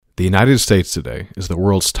The United States today is the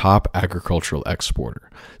world's top agricultural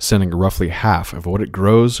exporter, sending roughly half of what it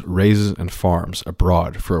grows, raises, and farms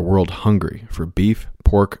abroad for a world hungry for beef,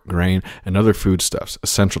 pork, grain, and other foodstuffs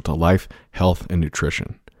essential to life, health, and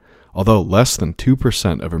nutrition. Although less than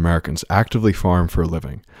 2% of Americans actively farm for a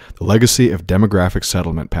living, the legacy of demographic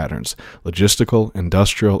settlement patterns, logistical,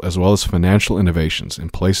 industrial, as well as financial innovations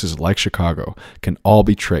in places like Chicago can all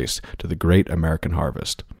be traced to the great American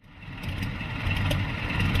harvest.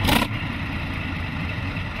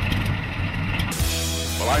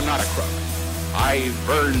 Well, I'm not a crook. I've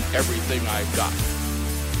earned everything I've got.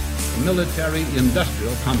 The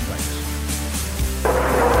military-industrial complex.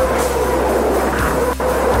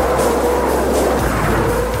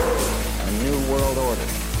 World order.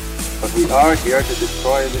 But we are here to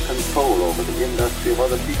destroy the control over the industry of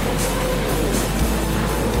other people.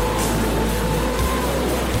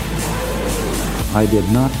 I did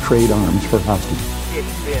not trade arms for hostages.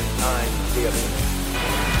 It's been Thanksgiving.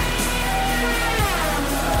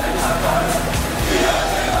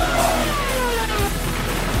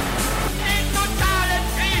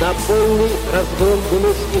 Na pełni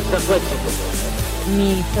rozgromnych захватчиков.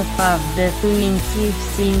 Meet the Intuitive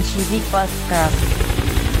Scientific Podcast.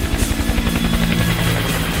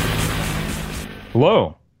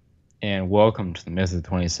 Hello, and welcome to the Myth of the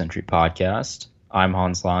 20th Century Podcast. I'm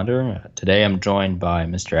Hans Lander. Today I'm joined by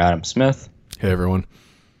Mr. Adam Smith. Hey, everyone.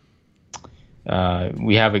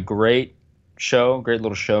 We have a great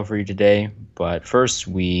little show for you today. But first,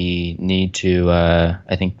 we need to,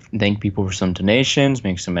 thank people for some donations,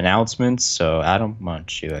 make some announcements. So, Adam, why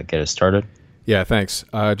don't you get us started? Yeah, thanks.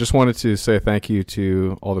 I just wanted to say thank you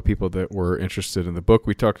to all the people that were interested in the book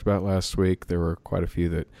we talked about last week. There were quite a few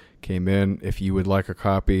that came in. If you would like a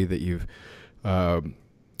copy that you've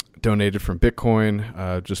donated from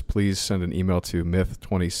Bitcoin, just please send an email to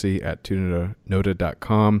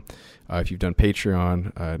myth20c@tudinota.com. If you've done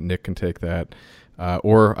Patreon, Nick can take that,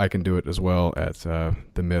 or I can do it as well at the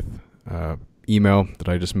Myth email that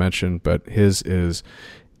I just mentioned, but his is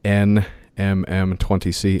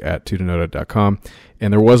nmm20c@tudinota.com.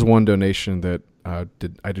 And there was one donation that I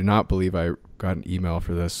do not believe I got an email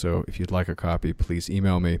for this, so if you'd like a copy, please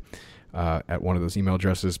email me at one of those email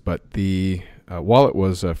addresses. But the wallet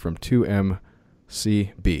was from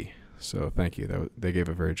 2MCB, so thank you. They gave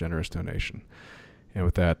a very generous donation. And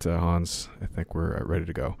with that, Hans, I think we're ready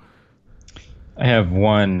to go. I have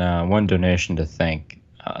one donation to thank.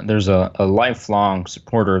 There's a lifelong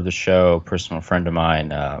supporter of the show, personal friend of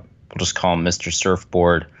mine. We'll just call him Mr.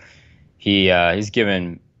 Surfboard. He's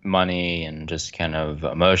given money and just kind of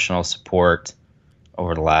emotional support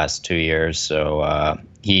over the last 2 years. So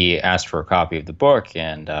he asked for a copy of the book,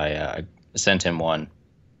 and I sent him one.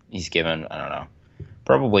 He's given, I don't know,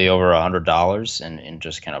 probably over $100 in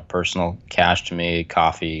just kind of personal cash to me,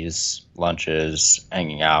 coffees, lunches,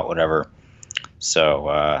 hanging out, whatever.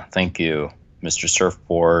 So thank you, Mr.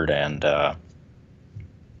 Surfboard, and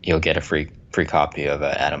you'll get a free copy of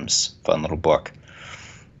Adam's fun little book.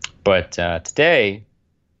 But today,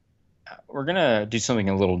 we're going to do something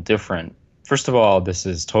a little different. First of all, this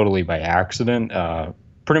is totally by accident.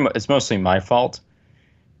 Pretty much, it's mostly my fault.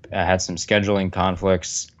 I had some scheduling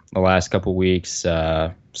conflicts the last couple weeks,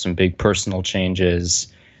 some big personal changes.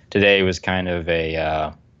 Today was kind of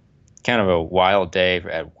a wild day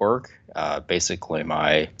at work. Basically,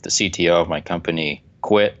 the CTO of my company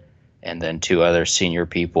quit, and then two other senior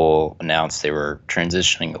people announced they were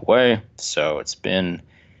transitioning away. So it's been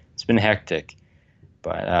hectic.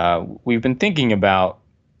 But we've been thinking about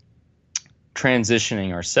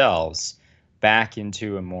transitioning ourselves back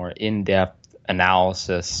into a more in-depth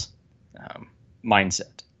analysis mindset.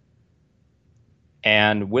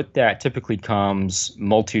 And with that typically comes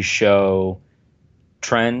multi-show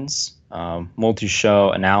trends,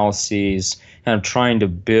 multi-show analyses, kind of trying to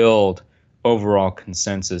build overall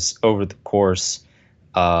consensus over the course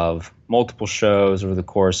of multiple shows, over the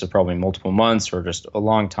course of probably multiple months or just a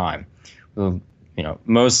long time.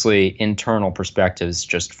 Mostly internal perspectives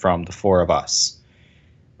just from the four of us.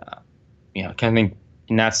 Kind of think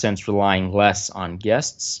in that sense relying less on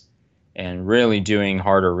guests and really doing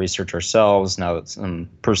harder research ourselves. Now that some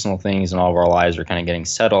personal things in all of our lives are kind of getting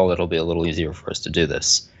settled, it'll be a little easier for us to do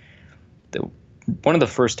this. One of the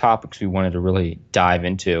first topics we wanted to really dive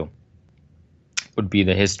into would be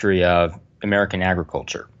the history of American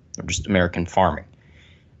agriculture, or just American farming.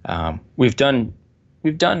 We've done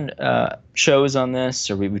shows on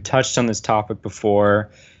this, or we've touched on this topic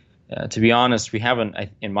before. To be honest, we haven't,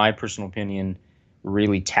 in my personal opinion,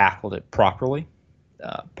 really tackled it properly.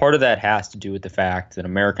 Part of that has to do with the fact that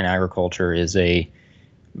American agriculture is a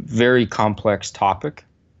very complex topic.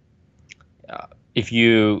 if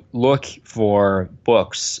you look for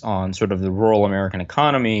books on sort of the rural American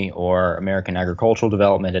economy or American agricultural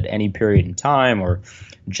development at any period in time, or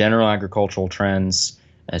general agricultural trends,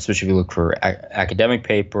 especially if you look for academic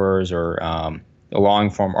papers or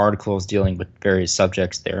long-form articles dealing with various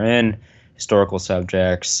subjects therein, historical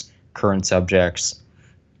subjects, current subjects,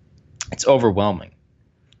 it's overwhelming.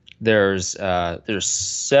 There's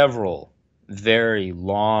several very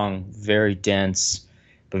long, very dense,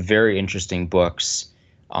 but very interesting books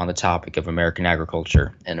on the topic of American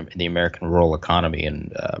agriculture and the American rural economy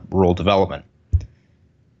and rural development.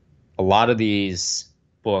 A lot of these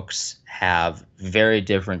books have very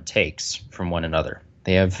different takes from one another.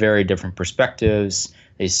 They have very different perspectives.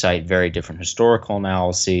 They cite very different historical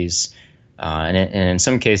analyses, and in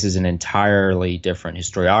some cases, an entirely different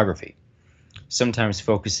historiography, sometimes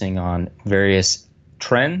focusing on various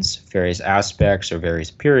trends, various aspects, or various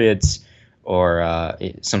periods, or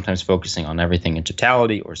sometimes focusing on everything in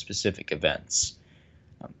totality or specific events.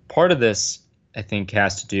 Part of this, I think,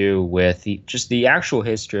 has to do with just the actual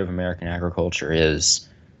history of American agriculture is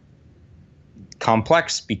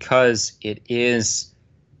complex because it is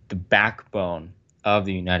the backbone of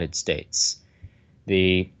the United States.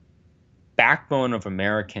 The backbone of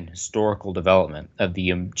American historical development, of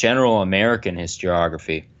the general American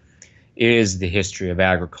historiography, is the history of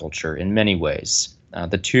agriculture in many ways.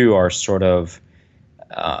 The two are sort of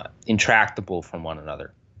intractable from one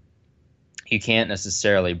another. You can't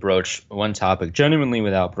necessarily broach one topic genuinely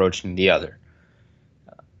without broaching the other.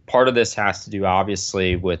 Part of this has to do,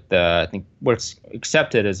 obviously, with I think what's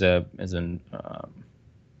accepted as a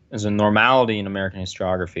normality in American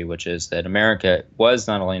historiography, which is that America was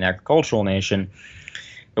not only an agricultural nation,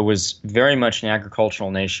 it was very much an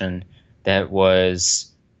agricultural nation that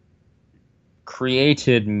was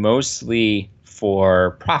created mostly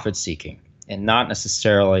for profit seeking and not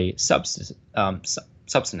necessarily subsistence.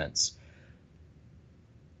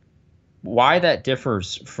 Why that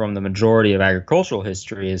differs from the majority of agricultural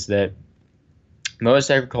history is that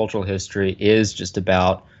most agricultural history is just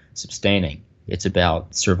about sustaining. It's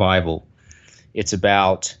about survival. It's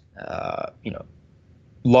about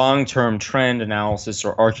long-term trend analysis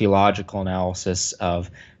or archaeological analysis of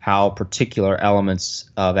how particular elements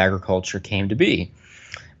of agriculture came to be.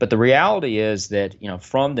 But the reality is that,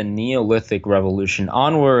 from the Neolithic Revolution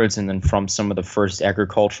onwards, and then from some of the first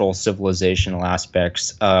agricultural civilizational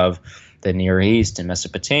aspects of the Near East and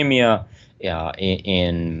Mesopotamia,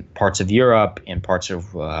 in parts of Europe, in parts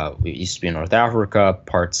of what used to be North Africa,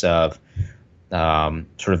 parts of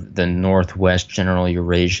sort of the Northwest General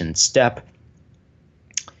Eurasian steppe,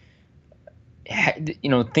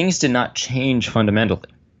 things did not change fundamentally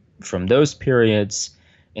from those periods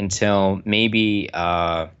until maybe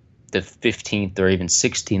the 15th or even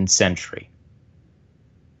 16th century.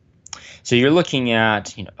 So you're looking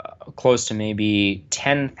at close to maybe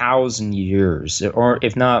 10,000 years, or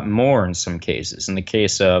if not more in some cases. In the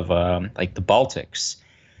case of like the Baltics,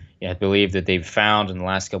 I believe that they've found in the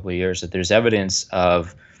last couple of years that there's evidence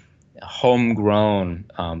of homegrown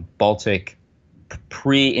Baltic,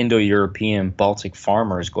 pre-Indo-European Baltic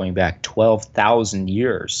farmers going back 12,000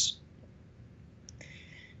 years.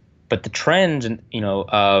 But the trend,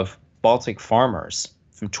 of Baltic farmers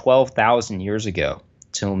from 12,000 years ago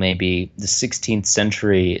till maybe the 16th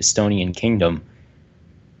century Estonian kingdom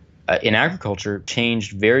in agriculture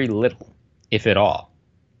changed very little, if at all.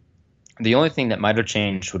 The only thing that might have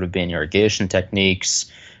changed would have been irrigation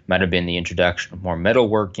techniques, might have been the introduction of more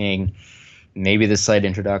metalworking, maybe the slight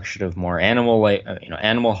introduction of more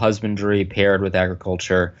animal husbandry paired with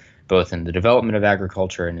agriculture, both in the development of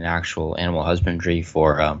agriculture and in actual animal husbandry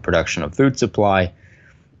for production of food supply.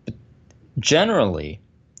 But generally,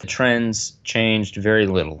 the trends changed very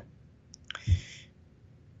little.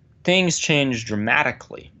 Things changed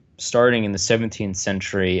dramatically starting in the 17th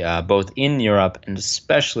century, both in Europe and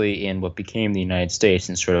especially in what became the United States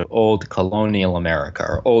in sort of old colonial America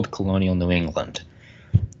or old colonial New England.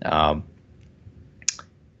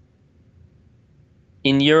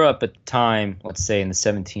 In Europe at the time, let's say in the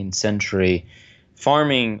 17th century,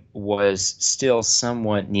 farming was still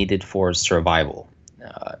somewhat needed for survival.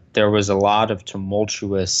 There was a lot of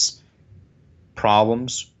tumultuous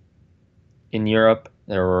problems in Europe.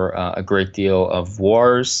 There were a great deal of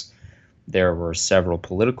wars. There were several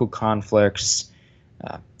political conflicts.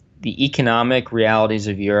 The economic realities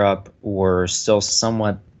of Europe were still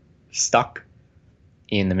somewhat stuck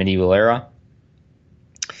in the medieval era.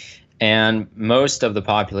 And most of the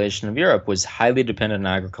population of Europe was highly dependent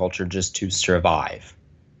on agriculture just to survive.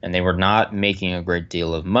 And they were not making a great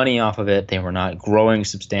deal of money off of it. They were not growing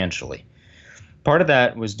substantially. Part of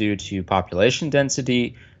that was due to population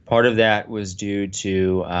density. Part of that was due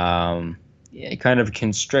to kind of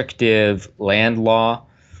constrictive land law.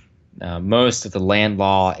 Most of the land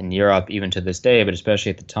law in Europe, even to this day, but especially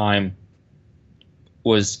at the time,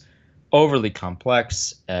 was overly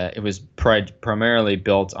complex. It was primarily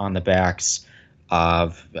built on the backs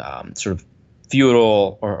of sort of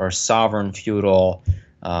feudal or sovereign feudal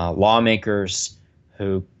lawmakers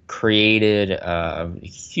who created a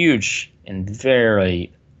huge and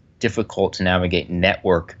very difficult to navigate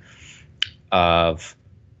network of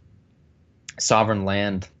sovereign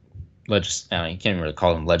land you can't really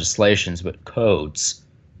call them legislations, but codes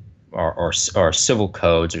or civil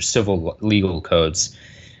codes or civil legal codes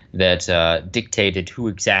that dictated who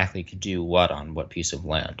exactly could do what on what piece of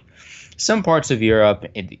land. Some parts of Europe,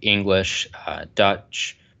 English,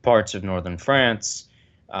 Dutch, parts of northern France,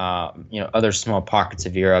 other small pockets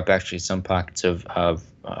of Europe, actually some pockets of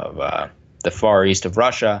the far east of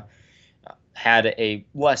Russia, had a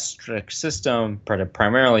less strict system,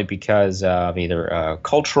 primarily because of either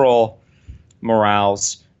cultural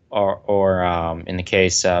morals or in the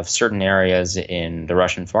case of certain areas in the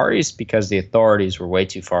Russian Far East, because the authorities were way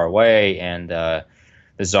too far away, and the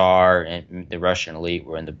Tsar and the Russian elite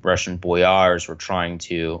and the Russian boyars were trying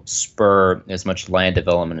to spur as much land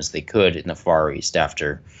development as they could in the Far East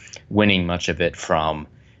after winning much of it from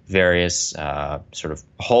various sort of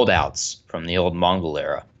holdouts from the old Mongol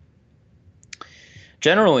era.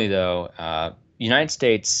 Generally, though, the United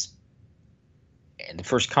States and the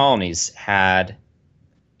first colonies had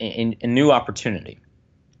a new opportunity.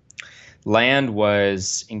 Land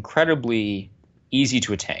was incredibly easy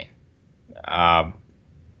to attain.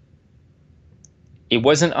 It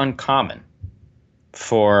wasn't uncommon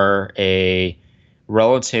for a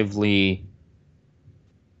relatively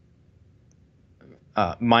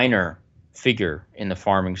minor figure in the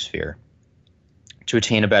farming sphere to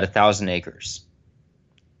attain about 1,000 acres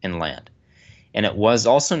in land. And it was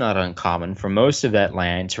also not uncommon for most of that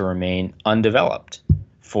land to remain undeveloped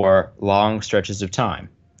for long stretches of time.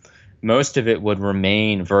 Most of it would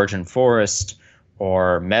remain virgin forest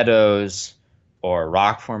or meadows or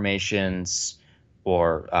rock formations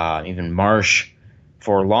or even marsh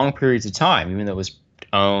for long periods of time, even though it was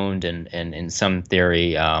owned and in some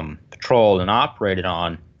theory patrolled and operated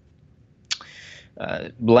on.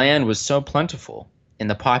 Land was so plentiful and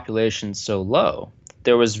the population so low,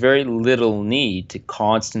 there was very little need to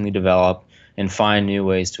constantly develop and find new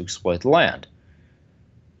ways to exploit the land.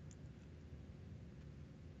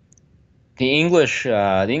 The English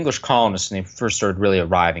colonists, when they first started really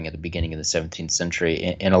arriving at the beginning of the 17th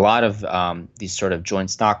century, and a lot of these sort of joint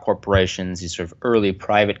stock corporations, these sort of early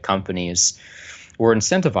private companies, were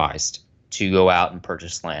incentivized to go out and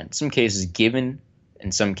purchase land. In some cases given,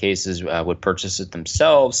 in some cases would purchase it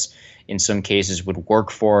themselves, in some cases would work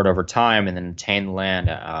for it over time and then obtain the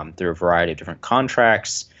land through a variety of different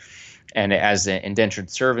contracts. And as the indentured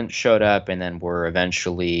servants showed up and then were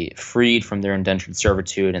eventually freed from their indentured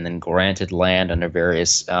servitude and then granted land under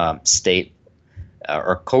various state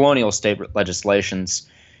or colonial state legislations,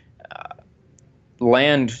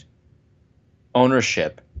 land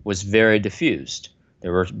ownership was very diffused.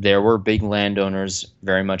 There were big landowners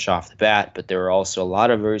very much off the bat, but there were also a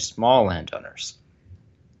lot of very small landowners.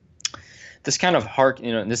 This kind of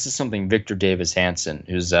this is something Victor Davis Hanson,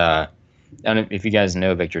 who's I don't know if you guys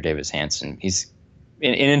know Victor Davis Hanson. He's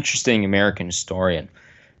an interesting American historian.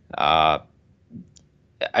 I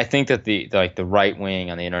think that the right wing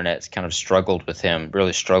on the internet has kind of struggled with him,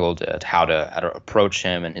 really struggled at how to approach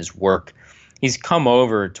him and his work. He's come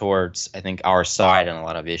over towards, I think, our side on a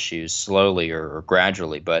lot of issues slowly or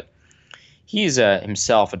gradually, but he's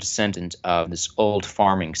himself a descendant of this old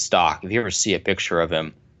farming stock. If you ever see a picture of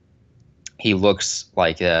him, he looks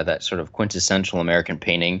like that sort of quintessential American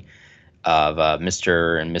painting of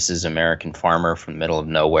Mr. and Mrs. American Farmer from the middle of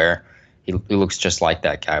nowhere. He looks just like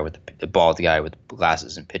that guy, with the bald guy with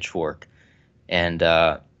glasses and pitchfork. And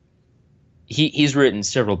he's written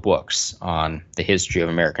several books on the history of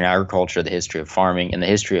American agriculture, the history of farming, and the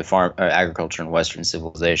history of agriculture in Western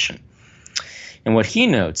civilization. And what he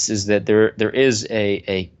notes is that there is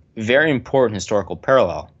a very important historical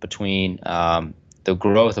parallel between the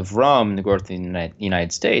growth of rum and the growth of the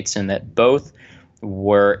United States, and that both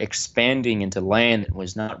were expanding into land that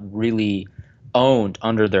was not really owned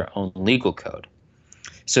under their own legal code.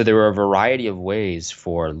 So there were a variety of ways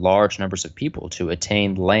for large numbers of people to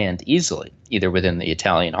attain land easily, either within the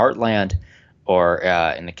Italian heartland or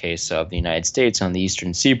in the case of the United States on the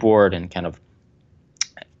eastern seaboard and kind of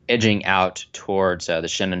edging out towards the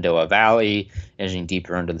Shenandoah Valley, edging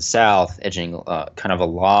deeper into the south, edging kind of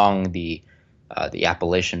along the the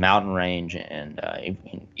Appalachian Mountain Range, and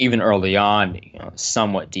even early on,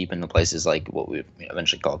 somewhat deep into places like what we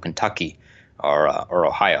eventually call Kentucky or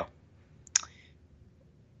Ohio.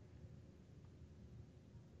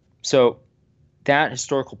 So that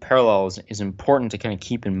historical parallel is important to kind of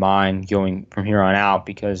keep in mind going from here on out,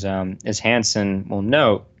 because as Hansen will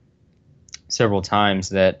note several times,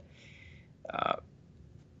 that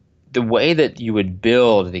the way that you would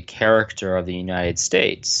build the character of the United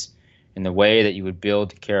States and the way that you would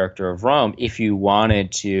build the character of Rome, if you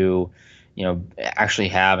wanted to, actually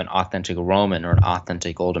have an authentic Roman or an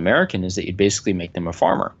authentic old American, is that you'd basically make them a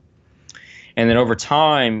farmer. And then over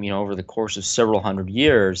time, over the course of several hundred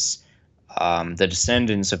years, the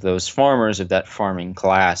descendants of those farmers, of that farming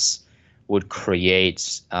class, would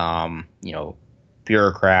create,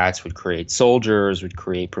 bureaucrats, would create soldiers, would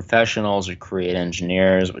create professionals, would create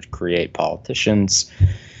engineers, would create politicians,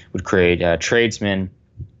 would create tradesmen.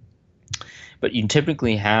 But you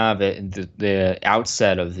typically have at the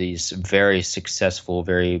outset of these very successful,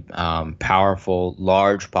 very powerful,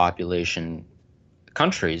 large population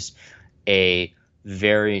countries, a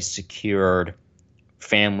very secured,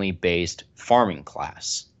 family-based farming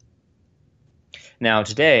class. Now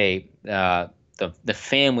today, the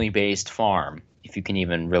family-based farm, if you can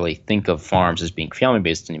even really think of farms as being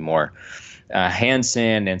family-based anymore,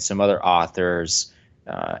 Hansen and some other authors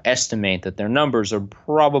estimate that their numbers are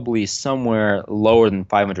probably somewhere lower than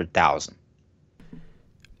 500,000.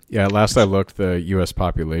 Yeah, last I looked, the U.S.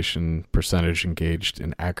 population percentage engaged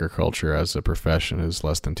in agriculture as a profession is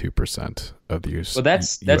less than 2% of the U.S. total.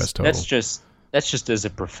 That's just as a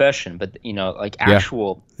profession, but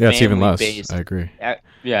actual it's even less. I agree.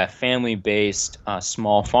 Family-based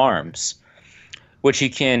small farms, which you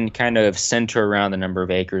can kind of center around the number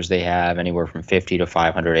of acres they have, anywhere from 50 to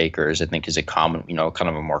 500 acres, I think is a common, kind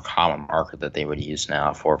of a more common marker that they would use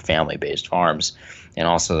now for family-based farms. And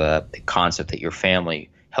also the concept that your family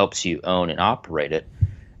helps you own and operate it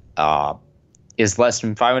is less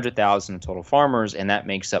than 500,000 total farmers, and that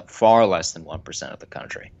makes up far less than 1% of the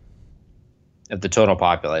country, of the total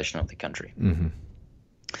population of the country. Mm-hmm.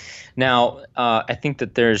 Now, I think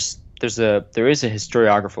that there is a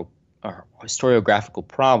historiographical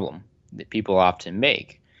problem that people often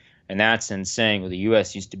make, and that's in saying, well, the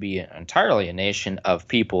U.S. used to be entirely a nation of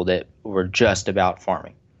people that were just about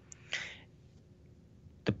farming.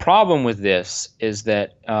 The problem with this is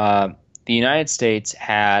that the United States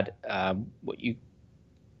had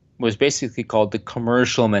was basically called the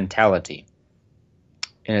commercial mentality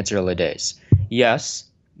in its early days. Yes,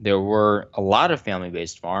 there were a lot of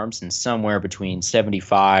family-based farms, and somewhere between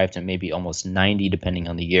 75 to maybe almost 90, depending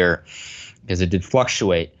on the year, because it did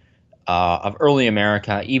fluctuate, of early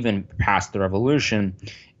America, even past the Revolution,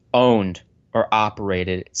 owned or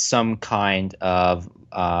operated some kind of,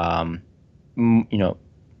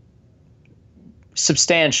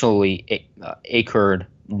 substantially acred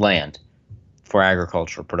land for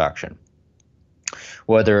agricultural production.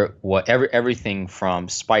 Everything from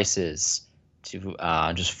spices to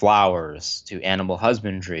just flowers, to animal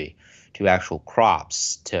husbandry, to actual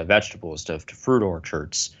crops, to vegetables, to fruit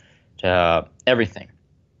orchards, to everything.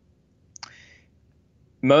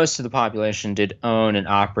 Most of the population did own and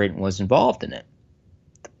operate and was involved in it.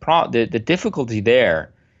 The difficulty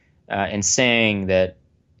there in saying that,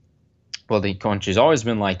 well, the country's always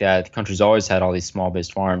been like that, the country's always had all these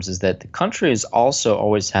small-based farms, is that the country has also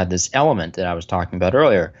always had this element that I was talking about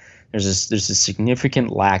earlier. There's a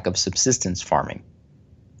significant lack of subsistence farming.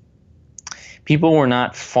 People were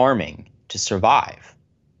not farming to survive.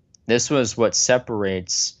 This was what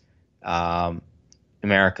separates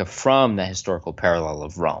America from the historical parallel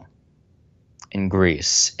of Rome and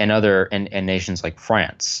Greece and and nations like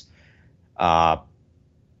France. It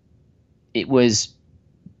was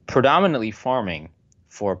predominantly farming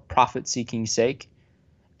for profit-seeking sake,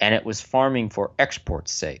 and it was farming for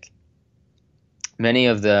export's sake. Many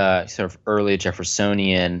of the sort of early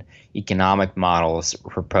Jeffersonian economic models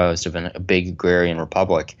proposed of a big agrarian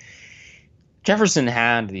republic. Jefferson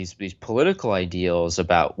had these political ideals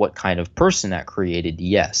about what kind of person that created,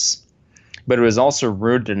 yes. But it was also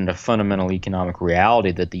rooted in a fundamental economic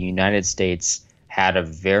reality that the United States had a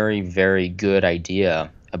very, very good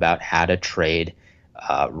idea about how to trade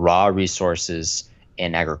raw resources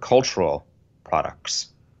and agricultural products.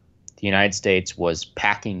 The United States was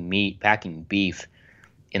packing beef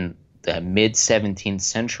in the mid-17th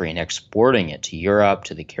century and exporting it to Europe,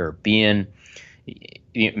 to the Caribbean.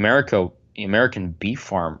 The American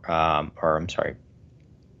beef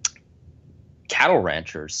cattle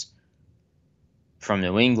ranchers from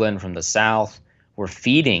New England, from the South, were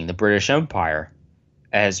feeding the British Empire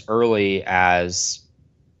as early as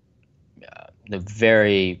the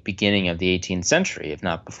very beginning of the 18th century, if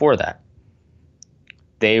not before that.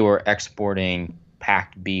 They were exporting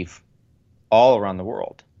packed beef all around the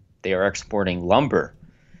world. They were exporting lumber.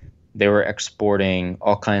 They were exporting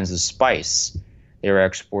all kinds of spice. They were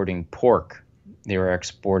exporting pork. They were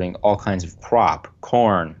exporting all kinds of crop,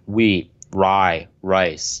 corn, wheat, rye,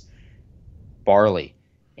 rice, barley,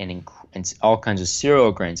 and all kinds of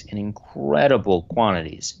cereal grains in incredible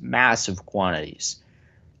quantities, massive quantities.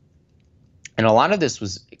 And a lot of this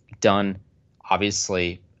was done,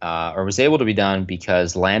 obviously, or was able to be done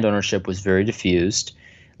because land ownership was very diffused.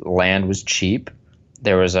 Land was cheap.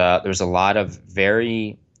 There was a lot of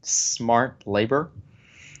very smart labor.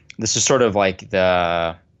 This is sort of like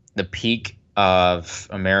the peak of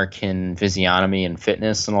American physiognomy and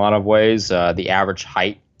fitness in a lot of ways. The average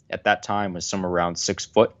height at that time was somewhere around 6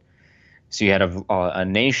 foot. So you had a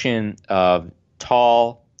nation of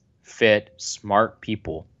tall, fit, smart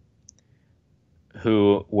people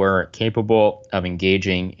who were capable of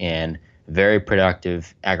engaging in very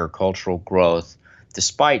productive agricultural growth,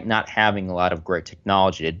 despite not having a lot of great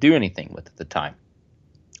technology to do anything with at the time.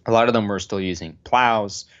 A lot of them were still using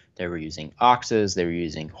plows, they were using oxes, they were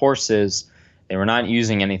using horses. They were not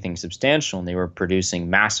using anything substantial, and they were producing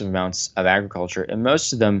massive amounts of agriculture, and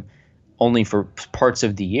most of them only for parts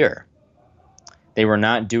of the year. They were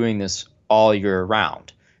not doing this all year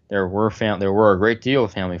round. There were a great deal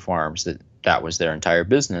of family farms that was their entire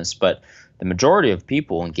business, but the majority of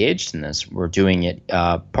people engaged in this were doing it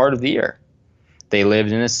part of the year. They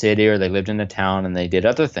lived in a city or they lived in a town, and they did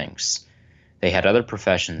other things. They had other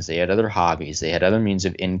professions, they had other hobbies, they had other means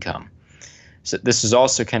of income. So this is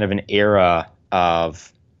also kind of an era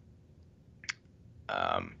of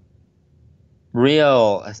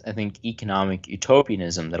real, I think, economic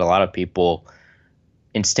utopianism that a lot of people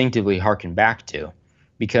instinctively harken back to,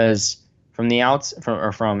 because from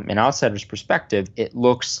an outsider's perspective, it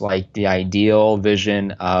looks like the ideal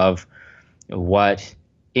vision of what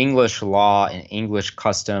English law and English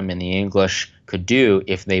custom and the English could do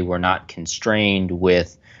if they were not constrained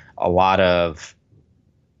with a lot of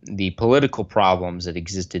the political problems that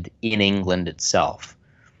existed in England itself.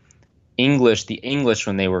 The English,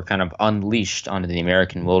 when they were kind of unleashed onto the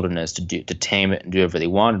American wilderness to tame it and do whatever they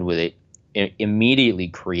wanted with it immediately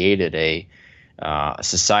created a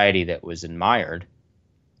society that was admired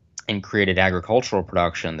and created agricultural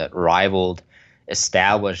production that rivaled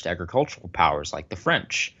established agricultural powers like the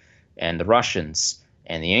French and the Russians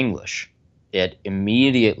and the English. It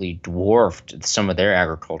immediately dwarfed some of their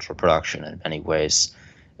agricultural production in many ways.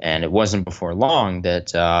 And it wasn't before long that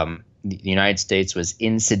the United States was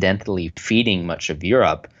incidentally feeding much of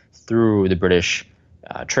Europe through the British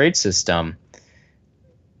trade system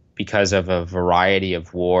because of a variety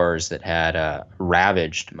of wars that had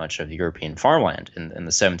ravaged much of the European farmland in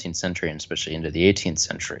the 17th century and especially into the 18th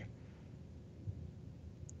century.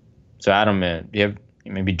 So Adam, you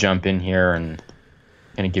maybe jump in here and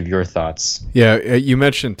kind of give your thoughts. Yeah, you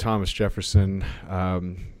mentioned Thomas Jefferson.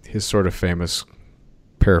 His sort of famous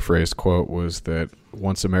paraphrased quote was that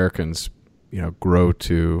once Americans, grow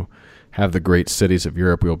to have the great cities of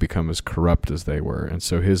Europe, we will become as corrupt as they were. And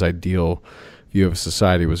so his ideal view of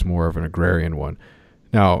society was more of an agrarian one.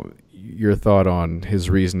 Now, your thought on his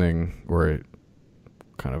reasoning, or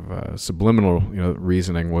kind of subliminal,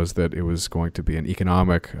 reasoning, was that it was going to be an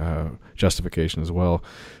economic justification as well,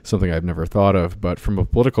 something I've never thought of. But from a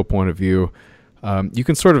political point of view, you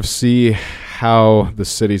can sort of see how the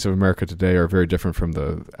cities of America today are very different from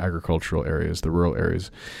the agricultural areas, the rural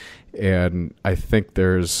areas. And I think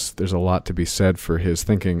there's a lot to be said for his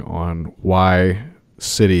thinking on why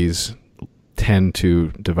cities tend to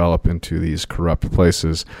develop into these corrupt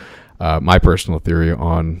places. My personal theory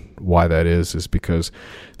on why that is because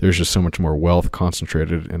there's just so much more wealth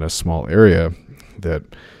concentrated in a small area that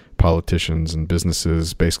politicians and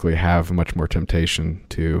businesses basically have much more temptation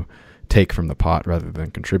to take from the pot rather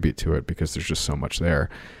than contribute to it, because there's just so much there.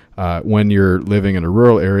 When you're living in a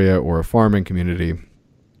rural area or a farming community,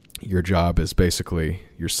 your job is basically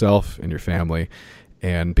yourself and your family.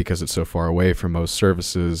 And because it's so far away from most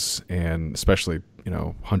services, and especially,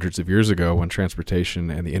 hundreds of years ago when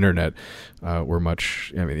transportation and the internet the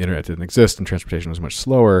internet didn't exist and transportation was much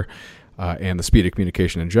slower, and the speed of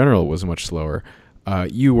communication in general was much slower,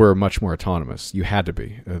 you were much more autonomous. You had to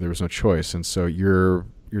be. There was no choice. And so your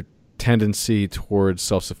tendency towards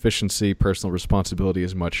self-sufficiency, personal responsibility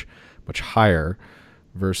is much, much higher.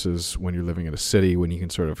 versus when you're living in a city, when you can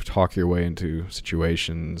sort of talk your way into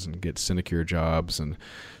situations and get sinecure jobs and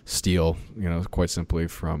steal, quite simply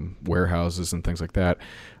from warehouses and things like that.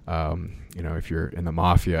 If you're in the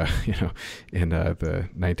mafia, in the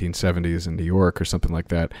 1970s in New York or something like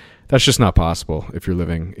that, that's just not possible if you're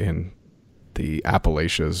living in the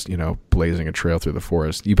Appalachians, blazing a trail through the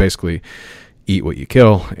forest. You basically eat what you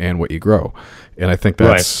kill and what you grow. And I think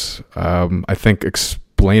that's, I think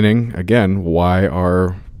explaining, again, why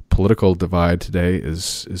our political divide today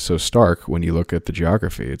is so stark when you look at the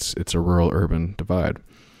geography. It's a rural-urban divide.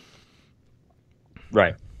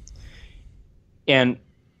 Right. And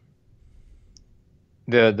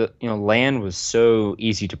the land was so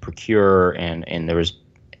easy to procure, and there was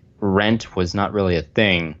rent was not really a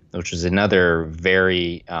thing, which was another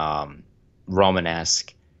very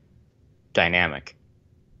Romanesque dynamic.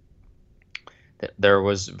 There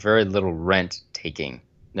was very little rent taking.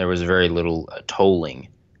 There was very little tolling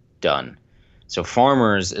done. So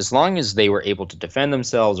farmers, as long as they were able to defend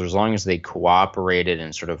themselves, or as long as they cooperated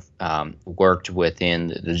and sort of worked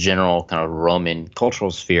within the general kind of Roman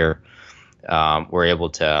cultural sphere, were able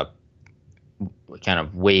to kind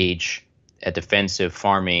of wage a defensive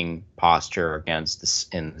farming posture against the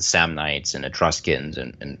Samnites and Etruscans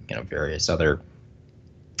and various other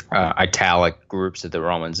Italic groups that the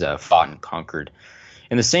Romans fought and conquered.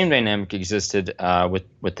 And the same dynamic existed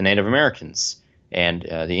with the Native Americans and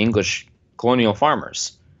the English colonial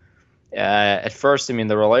farmers. At first,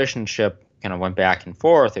 the relationship kind of went back and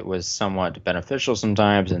forth. It was somewhat beneficial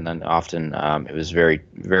sometimes, and then often it was very,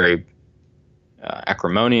 very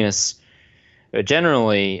acrimonious. But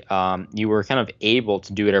generally, you were kind of able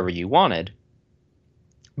to do whatever you wanted.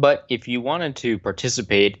 But if you wanted to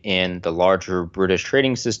participate in the larger British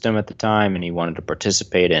trading system at the time, and you wanted to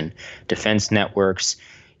participate in defense networks,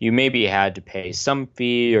 you maybe had to pay some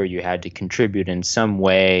fee, or you had to contribute in some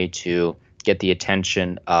way to get the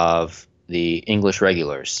attention of the English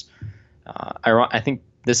regulars. I think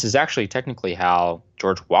this is actually technically how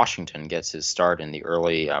George Washington gets his start in the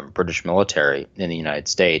early British military in the United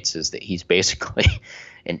States, is that he's basically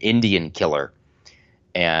an Indian killer.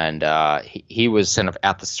 And he was kind of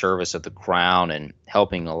at the service of the crown and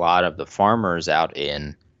helping a lot of the farmers out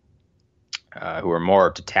in who were more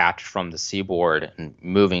detached from the seaboard and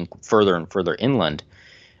moving further and further inland,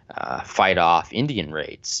 fight off Indian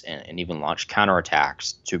raids and even launch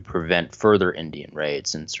counterattacks to prevent further Indian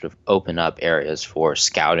raids and sort of open up areas for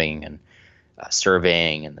scouting and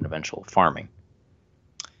surveying and then eventual farming.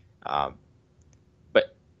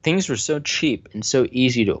 But things were so cheap and so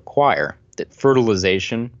easy to acquire that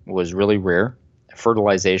fertilization was really rare.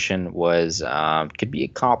 Fertilization was could be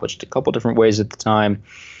accomplished a couple different ways at the time.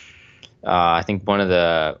 I think one of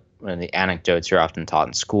the anecdotes you're often taught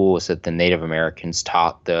in school is that the Native Americans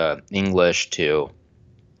taught the English to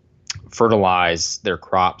fertilize their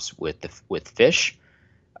crops with fish,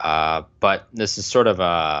 but this is sort of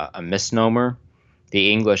a misnomer.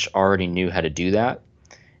 The English already knew how to do that,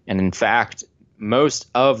 and in fact, most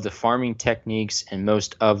of the farming techniques and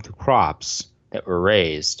most of the crops that were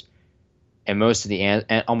raised, and most of the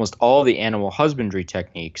almost all the animal husbandry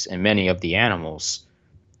techniques and many of the animals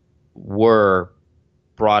were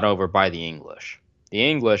brought over by the English. The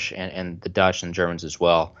English and the Dutch and Germans as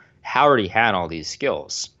well already had all these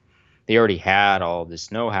skills. They already had all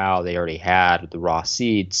this know-how. They already had the raw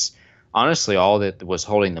seeds. Honestly, all that was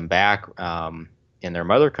holding them back in their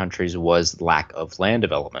mother countries was lack of land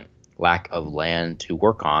development, lack of land to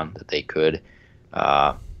work on that they could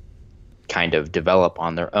kind of develop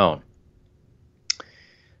on their own.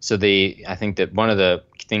 So I think that one of the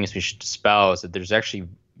things we should dispel is that there's actually,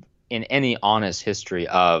 in any honest history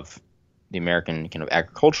of the American kind of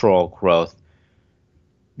agricultural growth,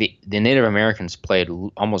 the Native Americans played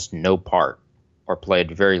almost no part, or played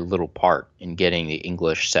very little part, in getting the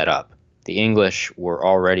English set up. The English were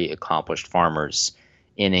already accomplished farmers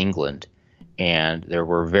in England, and there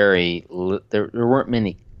weren't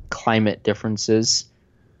many climate differences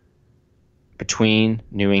between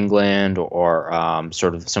New England or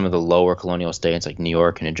sort of some of the lower colonial states like New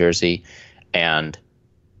York and New Jersey and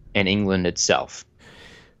England itself.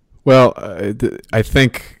 Well, I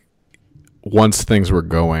think once things were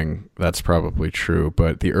going, that's probably true.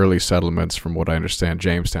 But the early settlements, from what I understand,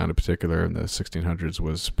 Jamestown in particular in the 1600s,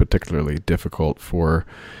 was particularly difficult for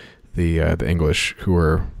the English who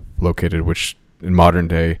were located, which in modern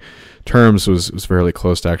day terms was fairly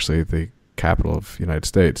close to actually the capital of the United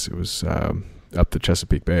States. It was up the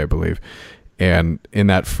Chesapeake Bay, I believe. And in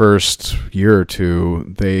that first year or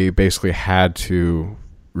two, they basically had to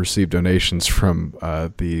receive donations from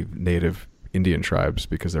the native Indian tribes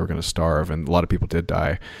because they were going to starve, and a lot of people did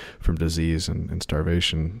die from disease and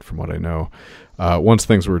starvation, from what I know. Once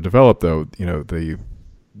things were developed, though,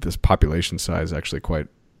 this population size actually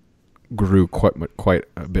grew quite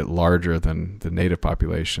a bit larger than the native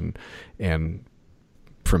population, and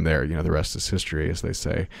from there, the rest is history, as they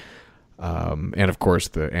say. And of course,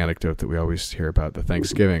 the anecdote that we always hear about, the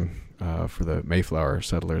Thanksgiving for the Mayflower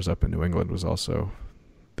settlers up in New England, was also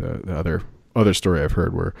the other story I've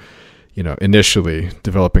heard, where initially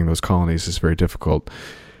developing those colonies is very difficult.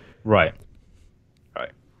 Right.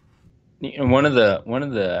 One of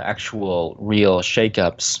the actual real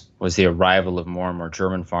shakeups was the arrival of more and more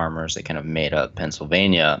German farmers that kind of made up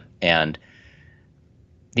Pennsylvania, and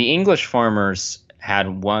the English farmers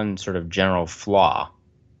had one sort of general flaw,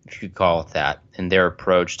 if you could call it that, in their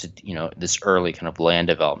approach to this early kind of land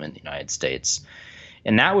development in the United States,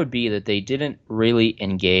 and that would be that they didn't really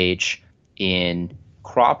engage in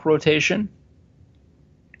crop rotation.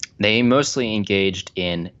 They mostly engaged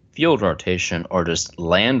in field rotation or just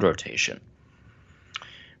land rotation,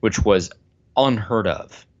 which was unheard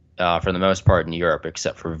of for the most part in Europe,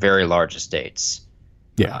 except for very large estates.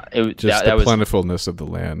 Yeah, the plentifulness of the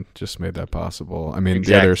land just made that possible. I mean,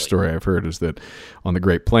 Exactly. The other story I've heard is that on the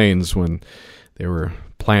Great Plains, when they were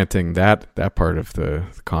planting that part of the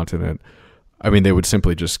continent, I mean, they would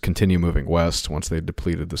simply just continue moving west once they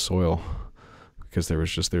depleted the soil, because there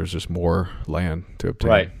was just more land to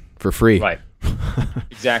obtain for free. Right.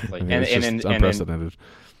 Exactly. I mean, it's unprecedented.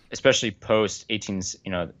 Especially post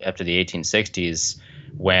after the 1860s,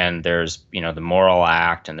 when there's the Morrill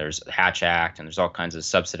Act and there's the Hatch Act and there's all kinds of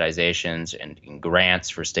subsidizations and grants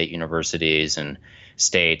for state universities and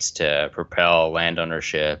states to propel land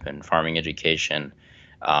ownership and farming education.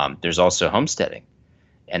 There's also homesteading,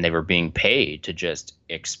 and they were being paid to just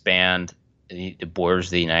expand the borders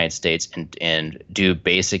of the United States and do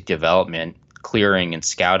basic development, clearing and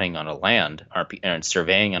scouting on a land and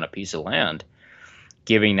surveying on a piece of land,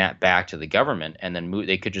 giving that back to the government, and then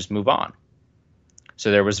they could just move on.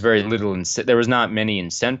 So there was very little. There was not many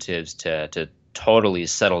incentives to totally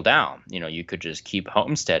settle down. You could just keep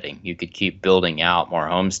homesteading. You could keep building out more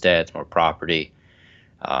homesteads, more property.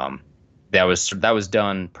 That was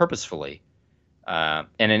done purposefully, and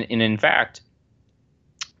in fact,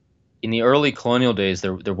 in the early colonial days,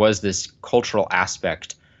 there was this cultural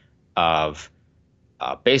aspect of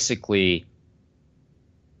basically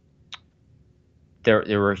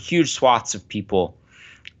there were huge swaths of people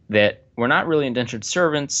that were not really indentured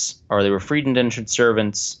servants, or they were freed indentured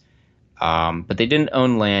servants, but they didn't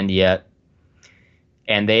own land yet,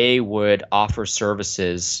 and they would offer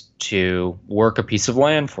services to work a piece of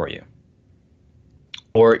land for you,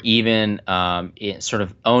 or even sort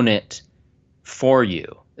of own it for you.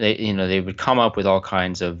 They would come up with all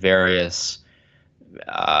kinds of various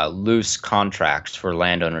loose contracts for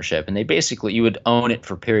land ownership, and you would own it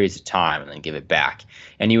for periods of time and then give it back,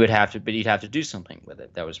 and you'd have to do something with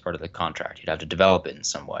it. That was part of the contract. You'd have to develop it in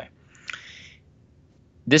some way.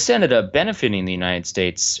 This ended up benefiting the United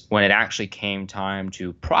States when it actually came time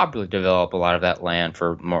to properly develop a lot of that land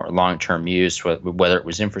for more long-term use, whether it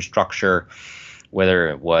was infrastructure, whether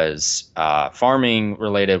it was farming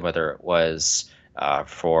related, whether it was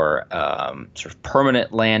for sort of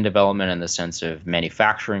permanent land development in the sense of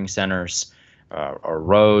manufacturing centers or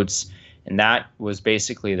roads. And that was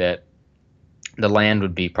basically that the land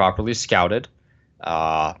would be properly scouted,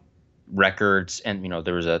 records, and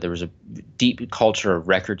there was a deep culture of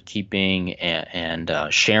record keeping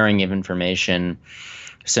and sharing of information,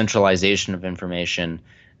 centralization of information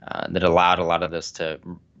that allowed a lot of this to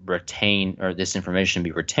retain, or this information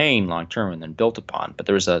be retained long term and then built upon. But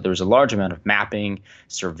there was a large amount of mapping,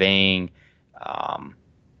 surveying,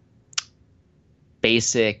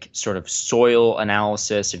 basic sort of soil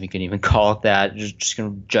analysis, if you can even call it that, just kind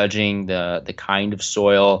of judging the kind of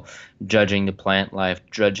soil, judging the plant life,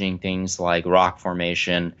 judging things like rock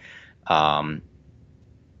formation,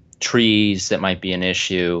 trees that might be an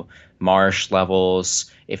issue, marsh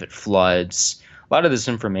levels, if it floods. A lot of this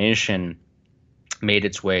information made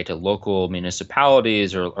its way to local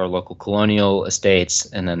municipalities or local colonial estates,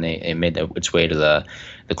 and then it made its way to the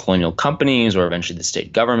colonial companies or eventually the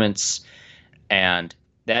state governments. And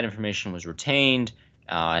that information was retained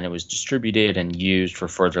and it was distributed and used for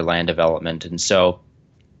further land development. And so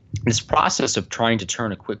this process of trying to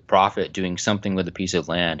turn a quick profit doing something with a piece of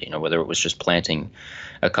land, whether it was just planting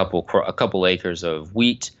a couple acres of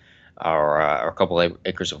wheat or a couple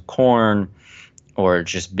acres of corn, or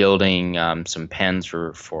just building some pens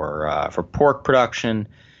for pork production,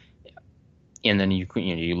 and then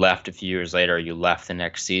you left a few years later, you left the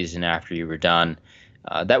next season after you were done.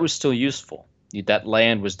 That was still useful. that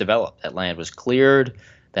land was developed. That land was cleared.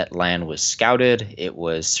 That land was scouted. It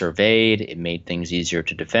was surveyed. It made things easier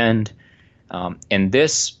to defend. And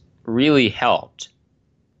this really helped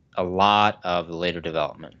a lot of the later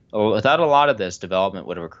development. Without a lot of this, development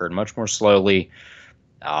would have occurred much more slowly.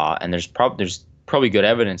 And there's probably good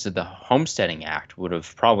evidence that the Homesteading Act would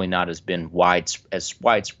have probably not as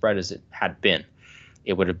widespread as it had been.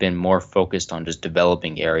 It would have been more focused on just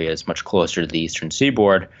developing areas much closer to the eastern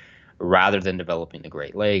seaboard rather than developing the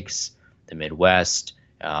Great Lakes, the Midwest,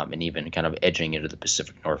 and even kind of edging into the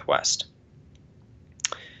Pacific Northwest.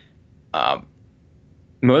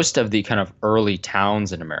 Most of the kind of early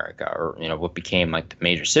towns in America, or what became like the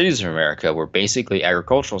major cities of America, were basically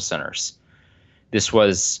agricultural centers. This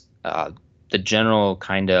was the general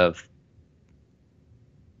kind of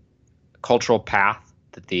cultural path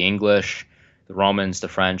that the English, the Romans, the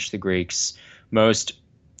French, the Greeks, most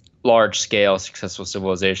large-scale successful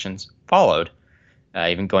civilizations followed,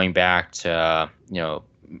 even going back to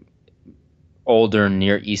older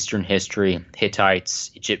Near Eastern history,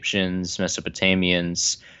 Hittites, Egyptians,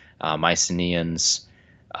 Mesopotamians, Mycenaeans,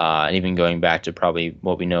 and even going back to probably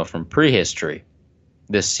what we know from prehistory.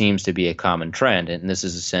 This seems to be a common trend, and this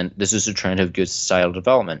is a trend of good societal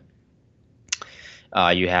development.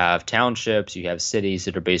 You have townships, you have cities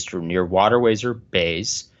that are based near waterways or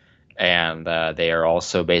bays, and they are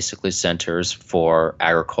also basically centers for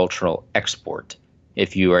agricultural export.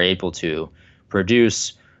 If you are able to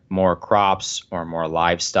produce more crops or more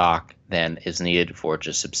livestock than is needed for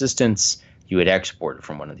just subsistence, you would export it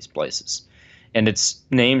from one of these places. And it's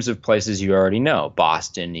names of places you already know: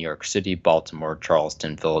 Boston, New York City, Baltimore,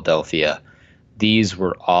 Charleston, Philadelphia. These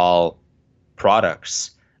were all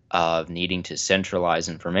products of needing to centralize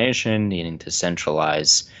information, needing to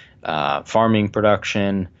centralize farming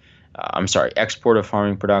production, export of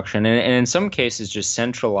farming production, and in some cases just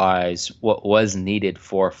centralize what was needed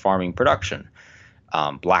for farming production.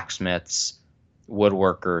 Blacksmiths,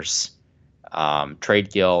 woodworkers, trade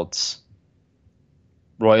guilds,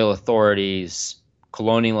 royal authorities,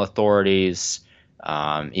 colonial authorities,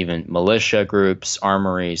 even militia groups,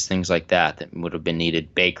 armories, things like that would have been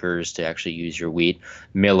needed. Bakers to actually use your wheat,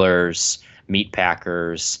 millers, meat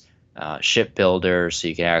packers, shipbuilders, so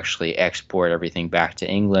you can actually export everything back to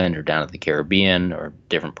England or down to the Caribbean or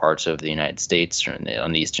different parts of the United States or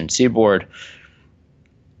on the eastern seaboard.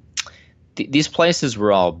 These places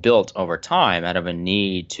were all built over time out of a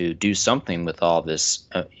need to do something with all this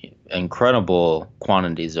incredible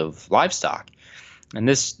quantities of livestock. And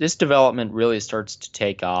this development really starts to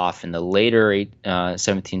take off in the later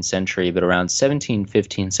 17th century, but around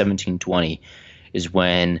 1715, 1720 is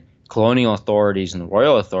when colonial authorities and the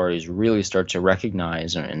royal authorities really start to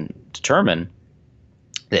recognize and determine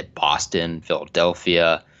that Boston,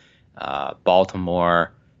 Philadelphia,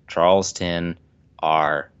 Baltimore, Charleston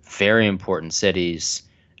are very important cities,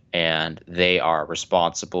 and they are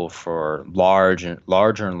responsible for larger and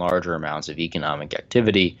larger amounts of economic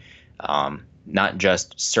activity, not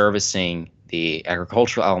just servicing the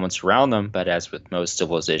agricultural elements around them, but as with most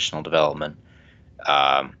civilizational development,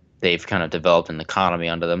 they've kind of developed an economy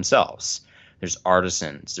unto themselves. There's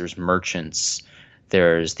artisans, there's merchants,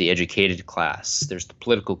 there's the educated class, there's the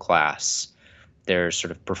political class, there's sort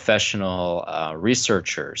of professional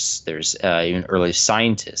researchers, there's even early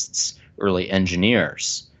scientists, early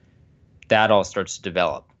engineers. That all starts to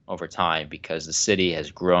develop over time because the city has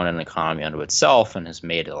grown an economy unto itself and has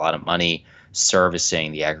made a lot of money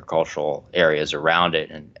servicing the agricultural areas around it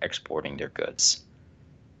and exporting their goods.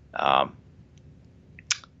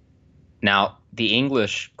 Now, the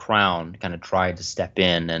English crown kind of tried to step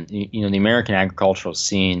in, and the American agricultural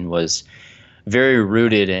scene was very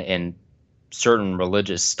rooted in certain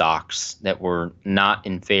religious stocks that were not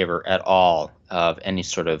in favor at all of any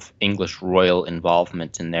sort of English royal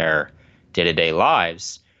involvement in their day-to-day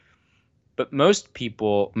lives. But most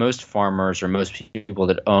people, most farmers, or most people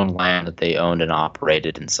that owned land that they owned and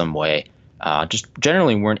operated in some way, just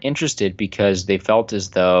generally weren't interested because they felt as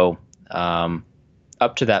though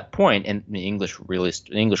up to that point, and the English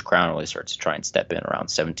crown really starts to try and step in around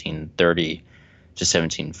 1730 to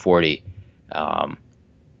 1740.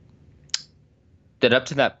 That up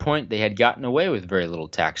to that point, they had gotten away with very little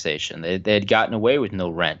taxation. They had gotten away with no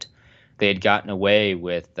rent. They had gotten away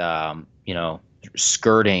with,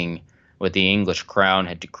 skirting what the English crown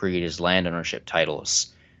had decreed as land ownership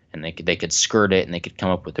titles. And they could skirt it, and they could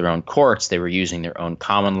come up with their own courts. They were using their own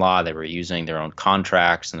common law. They were using their own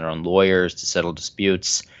contracts and their own lawyers to settle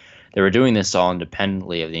disputes. They were doing this all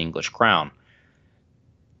independently of the English crown.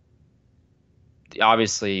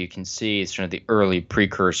 obviously you can see sort of the early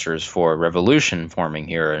precursors for revolution forming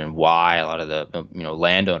here, and why a lot of the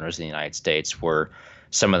landowners in the United States were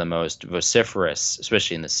some of the most vociferous,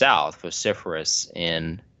 especially in the South, vociferous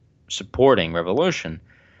in supporting revolution,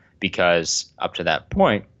 because up to that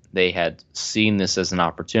point they had seen this as an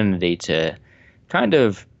opportunity to kind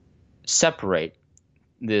of separate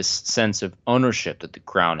this sense of ownership that the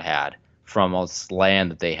crown had from all this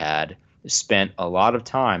land that they had spent a lot of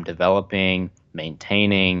time developing,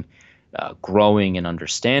 maintaining, growing, and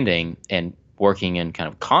understanding, and working in kind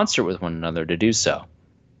of concert with one another to do so.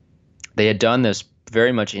 They had done this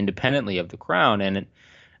very much independently of the crown, and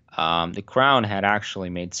the crown had actually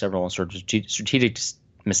made several sort of strategic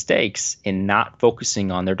mistakes in not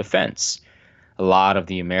focusing on their defense. A lot of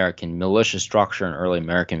the American militia structure and early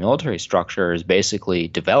American military structure is basically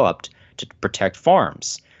developed to protect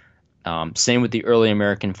farms. Same with the early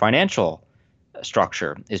American financial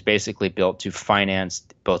structure is basically built to finance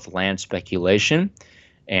both land speculation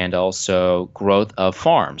and also growth of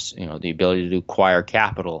farms. The ability to acquire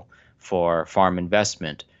capital for farm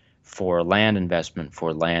investment, for land investment,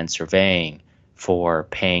 for land surveying, for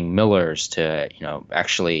paying millers to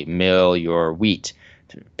actually mill your wheat,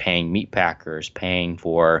 paying meat packers, paying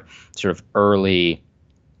for sort of early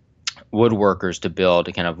woodworkers to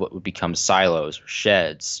build kind of what would become silos or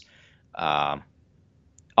sheds.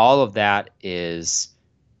 All of that is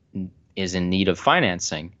in need of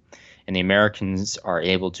financing, and the Americans are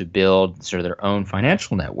able to build sort of their own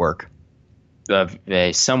financial network, of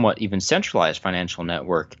a somewhat even centralized financial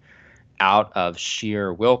network, out of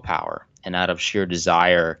sheer willpower and out of sheer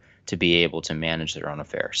desire to be able to manage their own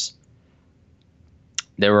affairs.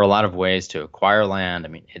 There were a lot of ways to acquire land. I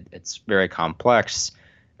mean, it's very complex.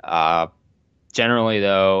 Generally,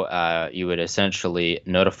 though, you would essentially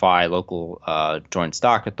notify local joint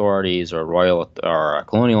stock authorities or royal or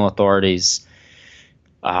colonial authorities,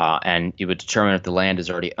 and you would determine if the land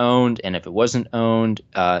is already owned, and if it wasn't owned,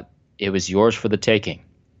 it was yours for the taking.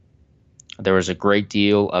 There was a great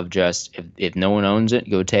deal of just, if no one owns it,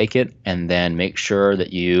 go take it, and then make sure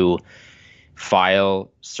that you file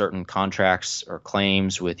certain contracts or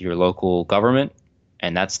claims with your local government,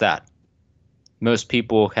 and that's that. Most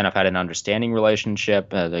people kind of had an understanding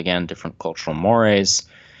relationship, again, different cultural mores.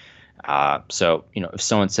 So, if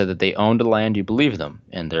someone said that they owned a land, you believe them,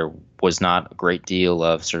 and there was not a great deal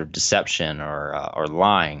of sort of deception or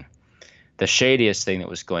lying. The shadiest thing that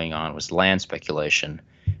was going on was land speculation,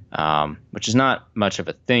 which is not much of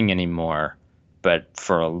a thing anymore, but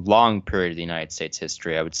for a long period of the United States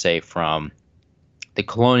history, I would say from the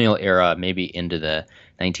colonial era maybe into the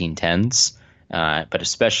 1910s, but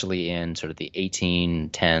especially in sort of the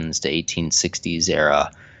 1810s to 1860s era,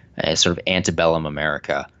 sort of antebellum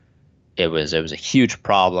America, it was a huge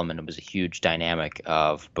problem, and it was a huge dynamic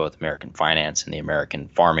of both American finance and the American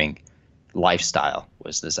farming lifestyle,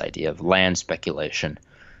 was this idea of land speculation.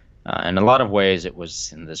 In a lot of ways, it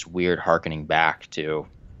was in this weird hearkening back to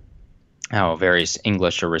how various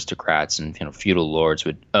English aristocrats and feudal lords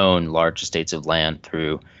would own large estates of land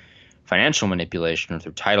through financial manipulation or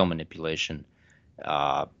through title manipulation.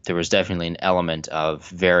 There was definitely an element of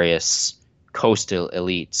various coastal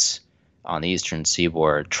elites on the eastern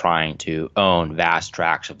seaboard trying to own vast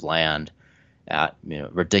tracts of land at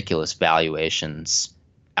ridiculous valuations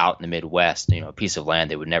out in the Midwest, a piece of land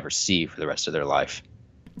they would never see for the rest of their life.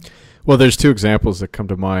 Well, there's two examples that come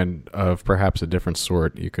to mind of perhaps a different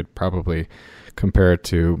sort. You could probably compare it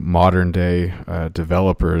to modern day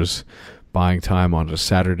developers buying time on a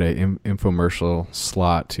Saturday infomercial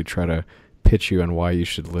slot to try to pitch you on why you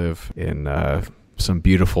should live in some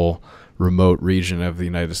beautiful remote region of the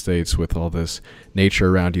United States with all this nature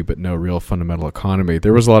around you, but no real fundamental economy.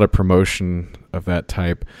 There was a lot of promotion of that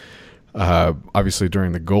type. Obviously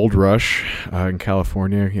during the gold rush in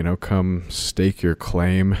California, come stake your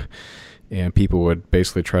claim, and people would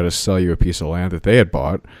basically try to sell you a piece of land that they had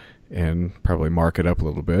bought and probably mark it up a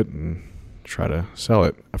little bit and try to sell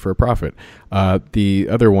it for a profit. The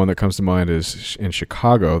other one that comes to mind is in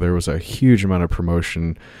Chicago. There was a huge amount of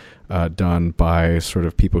promotion done by sort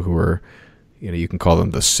of people who were, you can call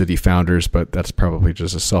them the city founders, but that's probably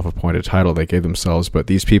just a self-appointed title they gave themselves. But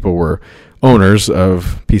these people were owners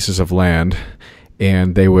of pieces of land,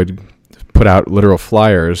 and they would put out literal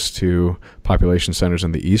flyers to population centers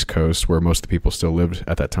in the East Coast where most of the people still lived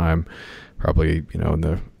at that time, probably, in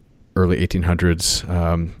the early 1800s,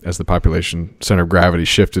 as the population center of gravity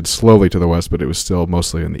shifted slowly to the west, but it was still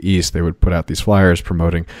mostly in the east. They would put out these flyers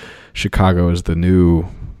promoting Chicago as the new,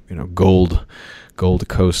 gold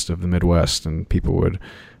coast of the Midwest, and people would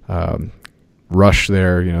rush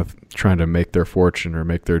there, trying to make their fortune or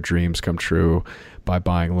make their dreams come true by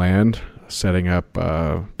buying land. setting up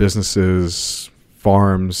businesses,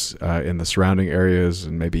 farms in the surrounding areas,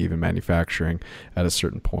 and maybe even manufacturing at a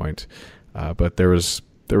certain point. But there was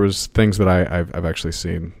things that I've actually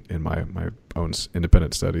seen in my own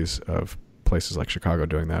independent studies of places like Chicago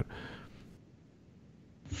doing that.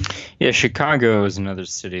 Yeah, Chicago is another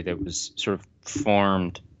city that was sort of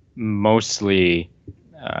formed mostly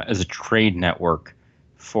as a trade network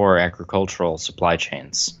for agricultural supply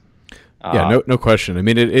chains. No question. I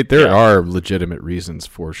mean, there are legitimate reasons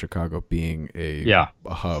for Chicago being a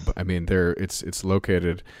hub. I mean, it's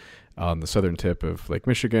located on the southern tip of Lake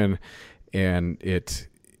Michigan, and it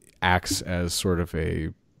acts as sort of a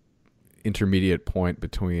intermediate point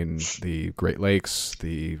between the Great Lakes,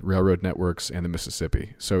 the railroad networks, and the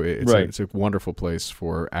Mississippi. So it's a wonderful place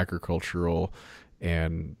for agricultural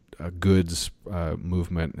and goods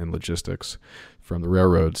movement and logistics from the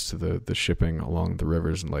railroads to the shipping along the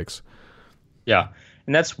rivers and lakes. Yeah,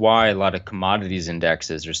 and that's why a lot of commodities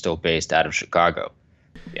indexes are still based out of Chicago.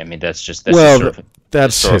 I mean, that's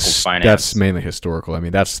that's mainly historical. I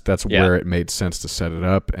mean, that's where it made sense to set it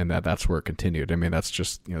up, and that's where it continued. I mean, that's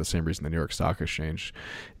just the same reason the New York Stock Exchange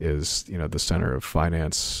is the center of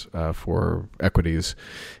finance for equities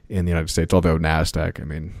in the United States. Although NASDAQ, I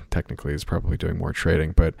mean, technically is probably doing more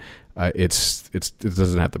trading, but it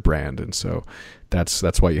doesn't have the brand, and so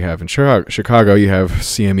that's why you have in Chicago you have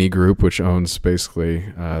CME Group, which owns basically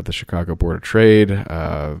the Chicago Board of Trade.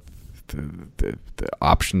 The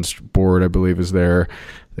options board, I believe, is there.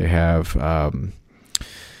 They have I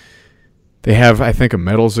think a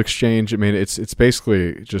metals exchange. I mean, it's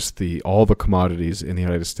basically just all the commodities in the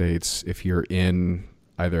United States. If you're in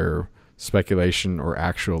either speculation or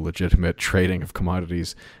actual legitimate trading of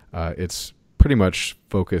commodities, it's pretty much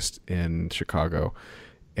focused in Chicago.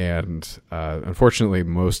 And unfortunately,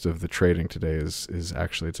 most of the trading today is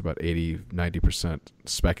actually, it's about 80-90%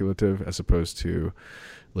 speculative as opposed to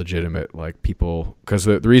legitimate, like people, because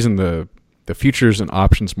the reason the futures and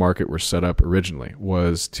options market were set up originally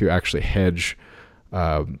was to actually hedge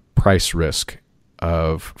price risk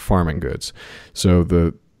of farming goods. So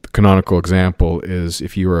the canonical example is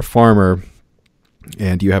if you are a farmer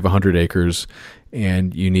and you have 100 acres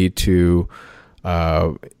and you need to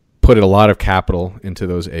put a lot of capital into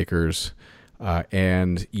those acres,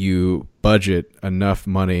 and you budget enough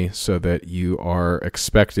money so that you are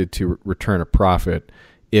expected to return a profit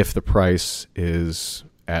if the price is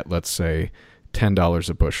at, let's say, $10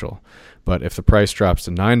 a bushel. But if the price drops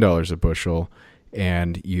to $9 a bushel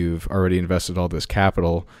and you've already invested all this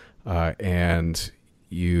capital and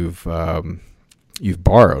you've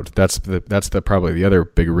borrowed, that's probably the other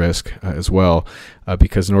big risk as well,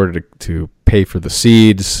 because in order to pay for the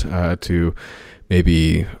seeds, to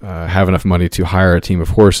maybe have enough money to hire a team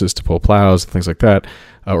of horses to pull plows and things like that,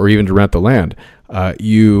 or even to rent the land,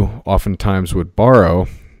 you oftentimes would borrow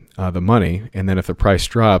the money, and then if the price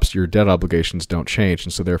drops, your debt obligations don't change,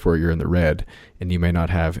 and so therefore you're in the red, and you may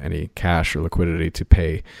not have any cash or liquidity to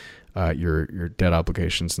pay your debt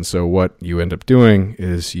obligations. And so what you end up doing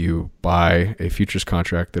is you buy a futures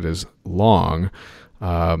contract that is long,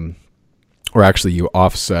 or actually you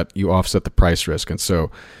offset the price risk. And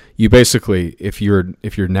so you basically, if you're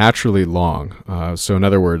naturally long, so in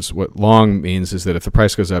other words, what long means is that if the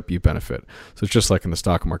price goes up, you benefit. So it's just like in the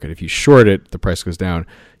stock market. If you short it, the price goes down,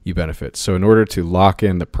 you benefit. So in order to lock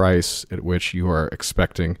in the price at which you are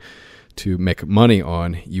expecting to make money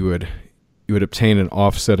on, you would obtain an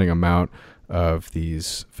offsetting amount of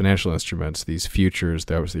these financial instruments, these futures.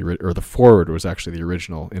 That was the forward was actually the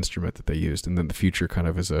original instrument that they used, and then the future kind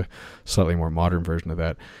of is a slightly more modern version of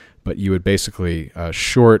that. But you would basically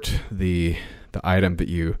short the item that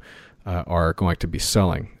you are going to be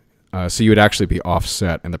selling. So you would actually be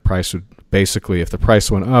offset, and the price would basically, if the price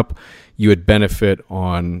went up, you would benefit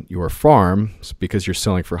on your farm because you're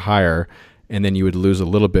selling for higher, and then you would lose a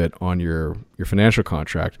little bit on your financial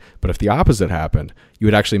contract. But if the opposite happened, you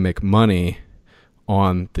would actually make money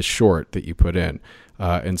on the short that you put in.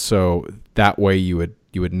 And so that way you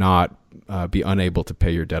would not be unable to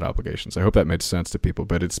pay your debt obligations. I hope that made sense to people,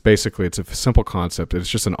 but it's a simple concept. It's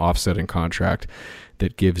just an offsetting contract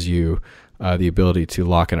that gives you the ability to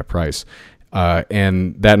lock in a price.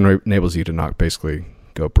 And that enables you to not basically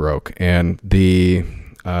go broke. And the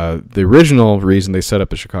original reason they set up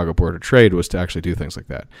the Chicago Board of Trade was to actually do things like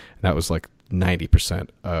that. And that was like 90%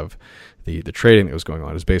 of the trading that was going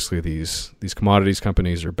on. Is basically these commodities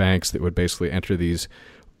companies or banks that would basically enter these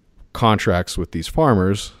contracts with these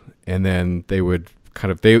farmers, and then they would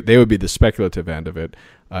they would be the speculative end of it,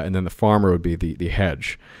 and then the farmer would be the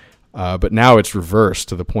hedge. But now it's reversed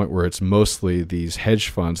to the point where it's mostly these hedge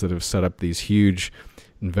funds that have set up these huge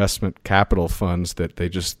investment capital funds that they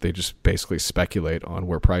just basically speculate on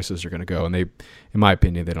where prices are going to go, and they, in my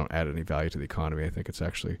opinion, they don't add any value to the economy. I think it's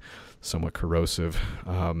actually somewhat corrosive.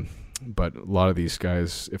 But a lot of these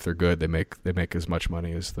guys, if they're good, they make as much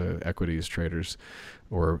money as the equities traders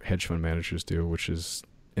or hedge fund managers do, which is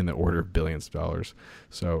in the order of billions of dollars.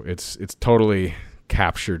 So it's totally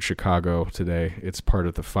captured Chicago today. It's part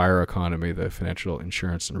of the FIRE economy, the financial,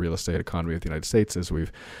 insurance, and real estate economy of the United States, as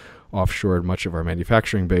we've offshored much of our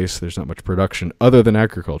manufacturing base. There's not much production other than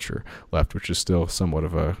agriculture left, which is still somewhat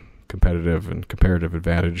of a competitive and comparative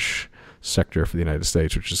advantage sector for the United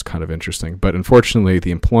States, which is kind of interesting. But unfortunately,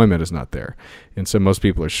 the employment is not there. And so most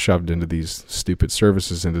people are shoved into these stupid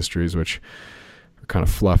services industries, which are kind of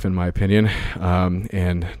fluff, in my opinion,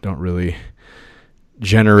 and don't really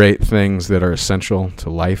generate things that are essential to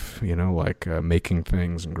life, like making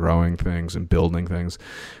things and growing things and building things.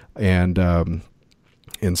 And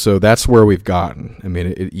so that's where we've gotten. I mean,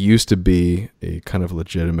 it used to be a kind of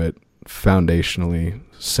legitimate, foundationally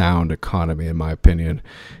sound economy, in my opinion.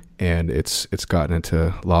 And it's gotten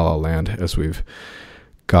into la-la land as we've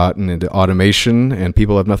gotten into automation, and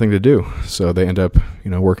people have nothing to do. So they end up,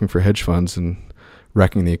 working for hedge funds and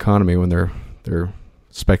wrecking the economy when their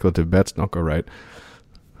speculative bets don't go right.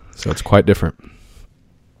 So it's quite different.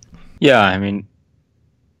 Yeah, I mean,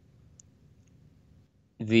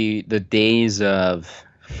 the days of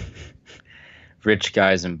rich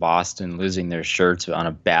guys in Boston losing their shirts on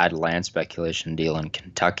a bad land speculation deal in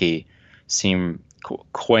Kentucky seem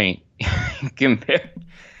quaint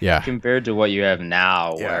compared to what you have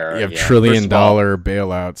now, where you have $1 trillion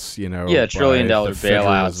bailouts, $1 trillion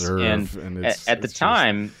bailouts, and at the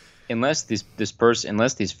time, unless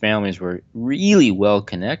these families were really well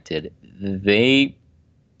connected, they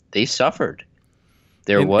suffered.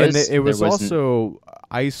 It was also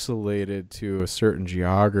isolated to a certain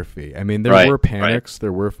geography. I mean, there were panics,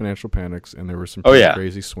 there were financial panics, and there were some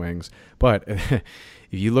crazy swings. But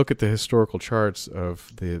if you look at the historical charts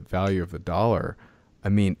of the value of the dollar, I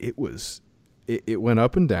mean, it went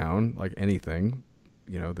up and down like anything,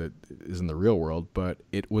 that is in the real world. But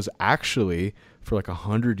it was actually for like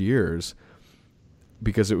 100 years,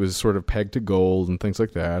 because it was sort of pegged to gold and things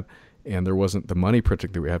like that, and there wasn't the money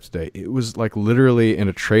printing that we have today. It was like literally in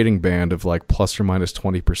a trading band of like plus or minus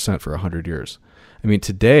 20% for 100 years. I mean,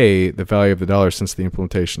 today, the value of the dollar since the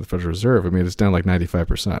implementation of the Federal Reserve, it's down like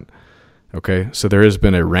 95%. Okay, so there has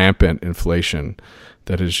been a rampant inflation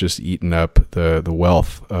that has just eaten up the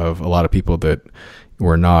wealth of a lot of people that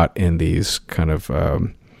were not in these kind of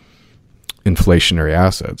inflationary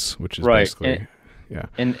assets, which is basically... Yeah.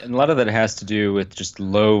 And a lot of that has to do with just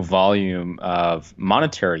low volume of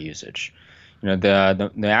monetary usage.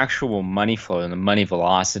 The actual money flow and the money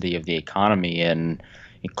velocity of the economy in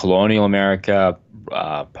colonial America,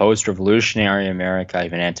 post-revolutionary America,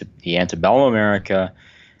 even the antebellum America,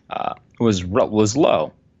 was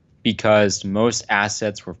low, because most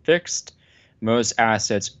assets were fixed. Most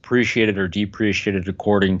assets appreciated or depreciated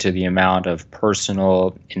according to the amount of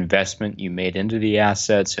personal investment you made into the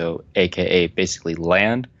asset, so aka basically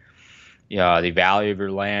land. The value of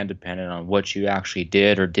your land depended on what you actually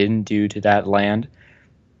did or didn't do to that land.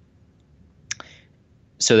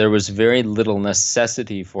 So there was very little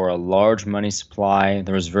necessity for a large money supply.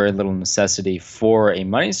 There was very little necessity for a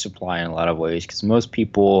money supply in a lot of ways, because most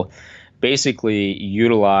people basically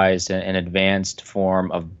utilized an advanced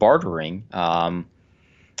form of bartering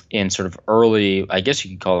in sort of early, I guess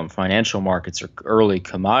you could call them financial markets or early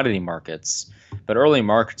commodity markets. But early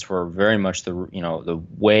markets were very much the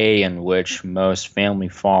way in which most family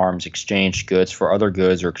farms exchanged goods for other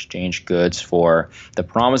goods, or exchanged goods for the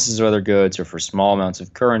promises of other goods, or for small amounts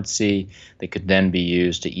of currency that could then be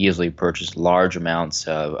used to easily purchase large amounts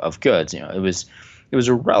of goods. It was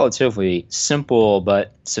a relatively simple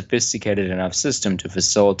but sophisticated enough system to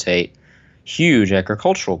facilitate huge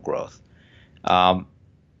agricultural growth. I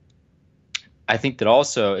think that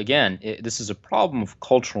also, again, this is a problem of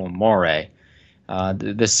cultural mores.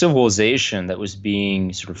 The civilization that was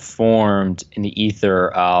being sort of formed in the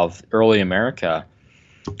ether of early America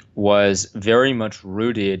was very much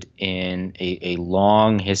rooted in a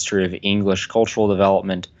long history of English cultural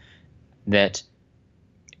development that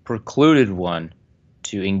precluded one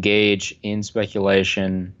to engage in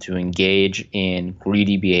speculation, to engage in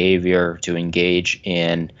greedy behavior, to engage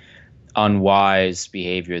in unwise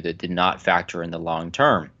behavior that did not factor in the long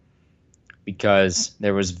term, because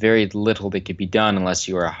there was very little that could be done unless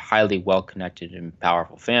you were a highly well-connected and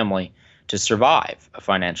powerful family to survive a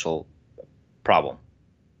financial problem.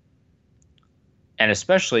 And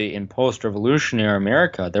especially in post-revolutionary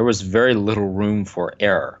America, there was very little room for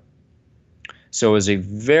error. So it was a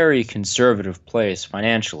very conservative place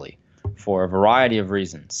financially for a variety of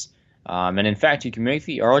reasons. And in fact, you can make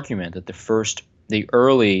the argument that the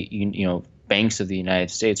early, banks of the United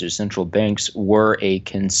States, or central banks, were a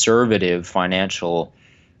conservative financial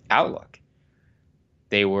outlook.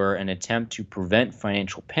 They were an attempt to prevent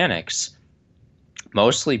financial panics,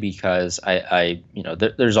 mostly because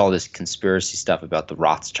there's all this conspiracy stuff about the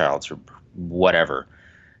Rothschilds or whatever.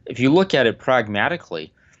 If you look at it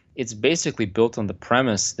pragmatically, it's basically built on the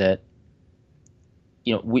premise that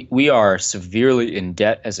we are severely in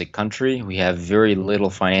debt as a country. We have very little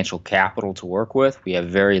financial capital to work with. We have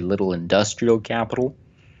very little industrial capital.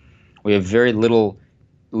 We have very little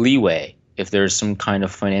leeway if there's some kind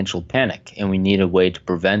of financial panic, and we need a way to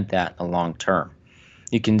prevent that in the long term.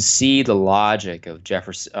 You can see the logic of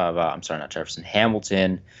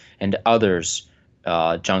Hamilton and others,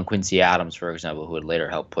 John Quincy Adams, for example, who would later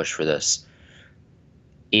help push for this,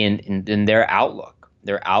 in their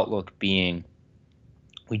outlook being,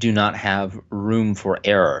 we do not have room for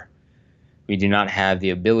error. We do not have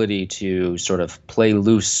the ability to sort of play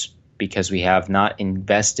loose because we have not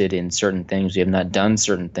invested in certain things. We have not done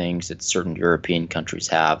certain things that certain European countries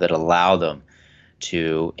have that allow them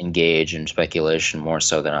to engage in speculation more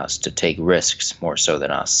so than us, to take risks more so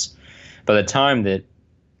than us. By the time that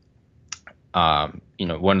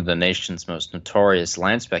one of the nation's most notorious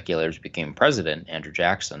land speculators became president, Andrew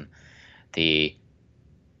Jackson, the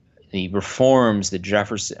reforms that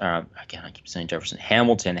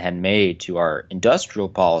Hamilton had made to our industrial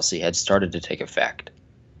policy had started to take effect.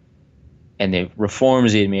 And the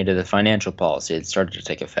reforms he had made to the financial policy had started to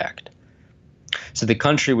take effect. So the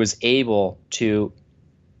country was able to,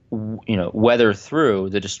 weather through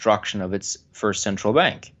the destruction of its first central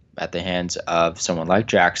bank at the hands of someone like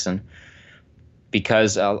Jackson,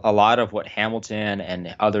 because a lot of what Hamilton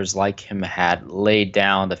and others like him had laid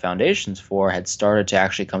down the foundations for had started to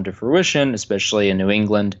actually come to fruition, especially in New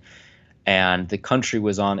England, and the country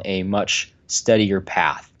was on a much steadier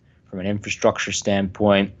path from an infrastructure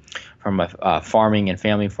standpoint, from a farming and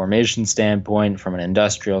family formation standpoint, from an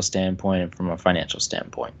industrial standpoint, and from a financial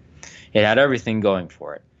standpoint. It had everything going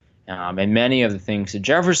for it. And many of the things that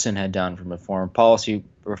Jefferson had done from a foreign policy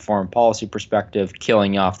perspective,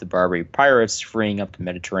 killing off the Barbary pirates, freeing up the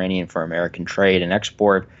Mediterranean for American trade and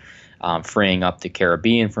export, freeing up the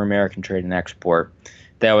Caribbean for American trade and export,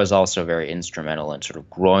 that was also very instrumental in sort of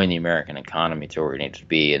growing the American economy to where it needed to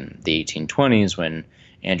be in the 1820s, when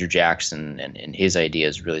Andrew Jackson and his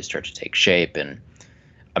ideas really start to take shape, and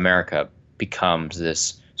America becomes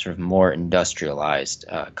this sort of more industrialized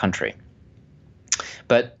country.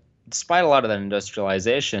 But despite a lot of that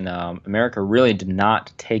industrialization, America really did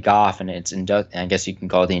not take off in its, I guess you can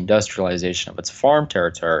call it the industrialization of its farm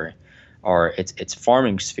territory or its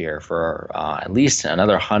farming sphere for at least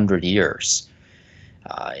another 100 years.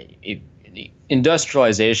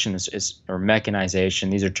 Industrialization or mechanization,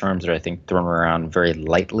 these are terms that I think thrown around very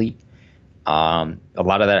lightly. A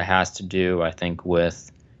lot of that has to do, I think, with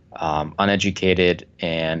uneducated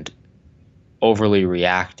and overly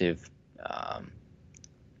reactive,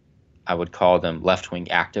 I would call them left-wing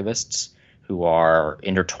activists who are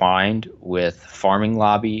intertwined with farming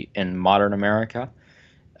lobby in modern America.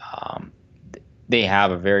 They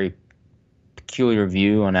have a very peculiar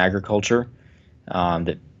view on agriculture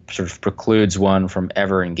that sort of precludes one from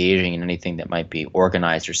ever engaging in anything that might be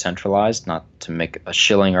organized or centralized, not to make a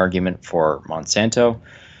shilling argument for Monsanto,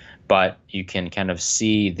 but you can kind of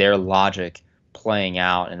see their logic playing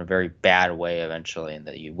out in a very bad way eventually, and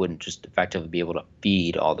that you wouldn't just effectively be able to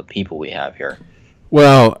feed all the people we have here.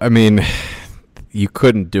 Well, I mean, you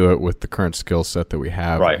couldn't do it with the current skill set that we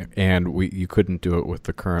have, right? And you couldn't do it with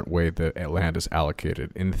the current way that land is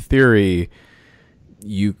allocated. In theory,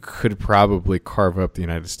 you could probably carve up the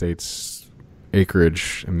United States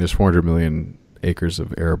acreage. I mean, there's 400 million acres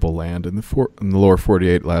of arable land in the lower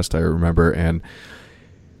 48, last I remember, and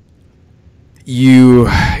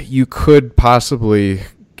you could possibly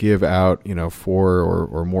give out 4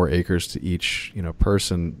 or more acres to each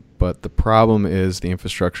person, but the problem is the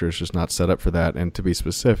infrastructure is just not set up for that. And to be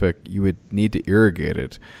specific, you would need to irrigate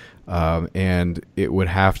it, and it would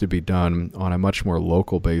have to be done on a much more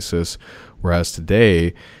local basis. Whereas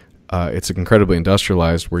today, it's incredibly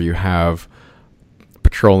industrialized, where you have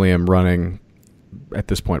petroleum running at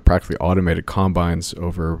this point, practically automated combines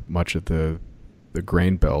over much of the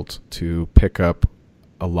grain belt to pick up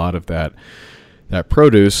a lot of that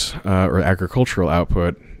produce or agricultural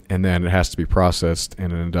output, and then it has to be processed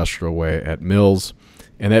in an industrial way at mills,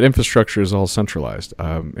 and that infrastructure is all centralized.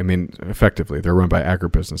 I mean, effectively, they're run by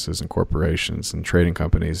agribusinesses and corporations and trading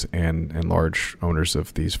companies and large owners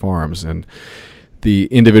of these farms, and the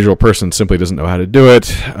individual person simply doesn't know how to do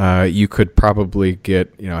it. You could probably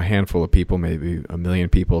get a handful of people, maybe 1 million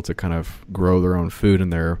people, to kind of grow their own food in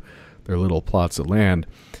their little plots of land.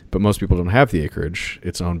 But most people don't have the acreage.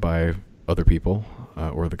 It's owned by other people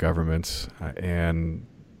or the government. And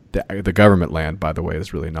the government land, by the way,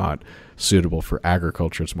 is really not suitable for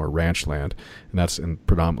agriculture. It's more ranch land, and that's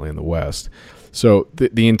predominantly in the West. So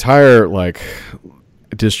the entire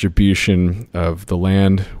distribution of the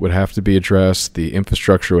land would have to be addressed. The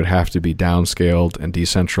infrastructure would have to be downscaled and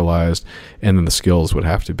decentralized, and then the skills would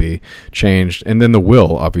have to be changed. And then the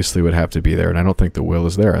will obviously would have to be there. And I don't think the will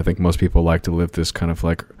is there. I think most people like to live this kind of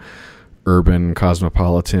like urban,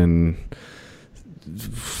 cosmopolitan,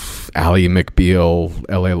 Ally McBeal,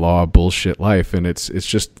 LA Law bullshit life, and it's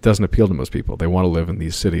just doesn't appeal to most people. They want to live in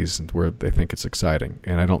these cities where they think it's exciting,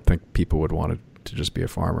 and I don't think people would want to just be a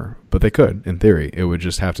farmer, but they could in theory. It would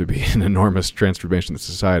just have to be an enormous transformation of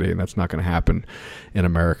society, and that's not going to happen in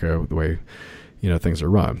America the way things are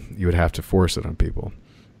run. You would have to force it on people,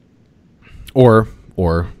 or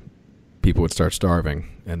people would start starving,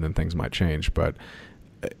 and then things might change. But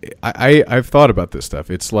I've thought about this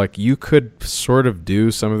stuff. It's like you could sort of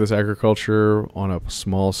do some of this agriculture on a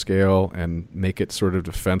small scale and make it sort of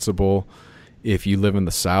defensible if you live in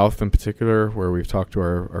the South in particular, where we've talked to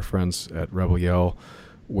our friends at Rebel Yell,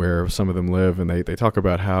 where some of them live, and they talk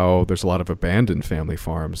about how there's a lot of abandoned family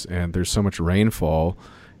farms, and there's so much rainfall,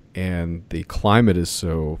 and the climate is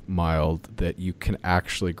so mild that you can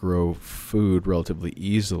actually grow food relatively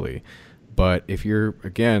easily. But if you're,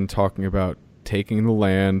 again, talking about taking the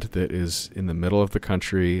land that is in the middle of the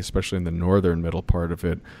country, especially in the northern middle part of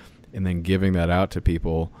it, and then giving that out to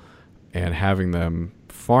people and having them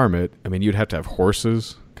farm it, I mean, you'd have to have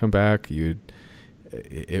horses come back.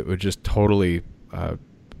 It would just totally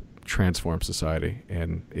transform society,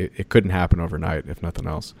 and it couldn't happen overnight, if nothing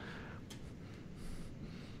else.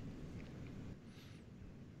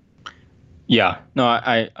 Yeah, no,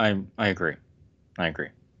 I agree. I agree.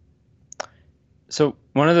 So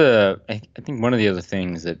I think one of the other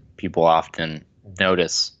things that people often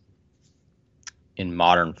notice in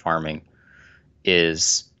modern farming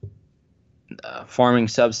is farming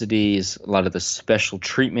subsidies, a lot of the special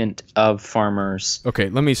treatment of farmers. Okay,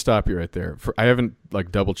 let me stop you right there. I haven't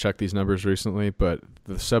double checked these numbers recently, but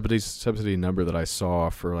the subsidy number that I saw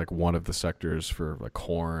for one of the sectors for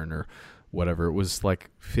corn or whatever, it was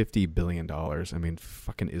 $50 billion. I mean,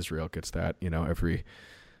 fucking Israel gets that, every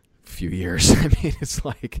few years. I mean,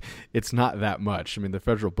 it's not that much. I mean, the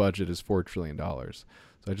federal budget is $4 trillion.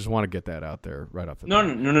 So I just want to get that out there right off the bat.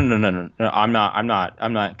 No. I'm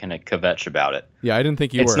not going to kvetch about it. Yeah, I didn't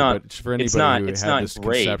think you were. But for anybody who had this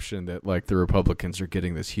great conception that the Republicans are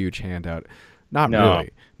getting this huge handout, not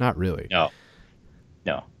really. No.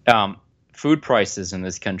 Food prices in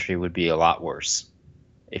this country would be a lot worse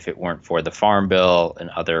if it weren't for the Farm Bill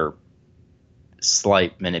and other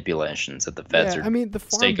slight manipulations that the feds are. I mean, the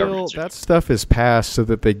Farm Bill, that stuff is passed so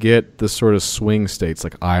that they get the sort of swing states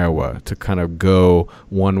like Iowa to kind of go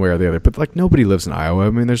one way or the other. But nobody lives in Iowa. I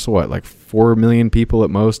mean, there's 4 million people at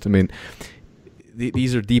most. I mean,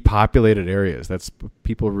 these are depopulated areas. That's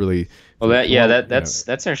people really. Well, that's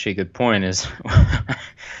actually a good point. Is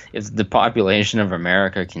if the population of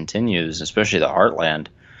America continues, especially the heartland,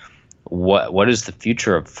 what is the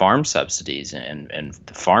future of farm subsidies and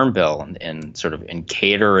the Farm Bill and sort of in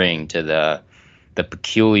catering to the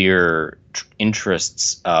peculiar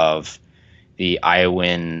interests of the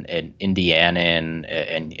Iowan and Indianan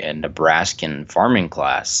and Nebraskan farming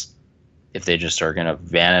class, if they just are going to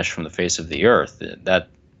vanish from the face of the earth? That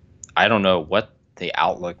I don't know what the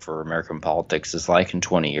outlook for American politics is like in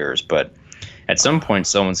 20 years, but at some point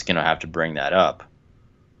someone's going to have to bring that up.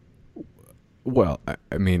 Well,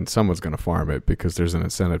 I mean, someone's going to farm it because there's an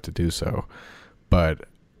incentive to do so. But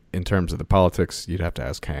in terms of the politics, you'd have to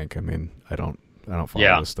ask Hank. I mean, I don't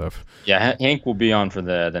follow this stuff. Yeah, Hank will be on for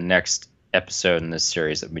the next episode in this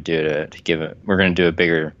series that we do to give it. We're going to do a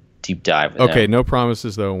bigger deep dive. Okay, no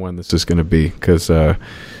promises though when this is going to be, because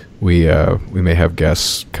we may have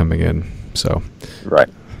guests coming in. So right,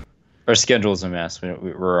 our schedule's a mess.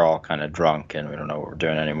 We're all kind of drunk and we don't know what we're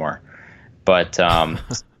doing anymore. But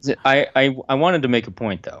I wanted to make a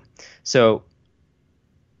point though. So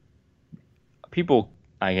people,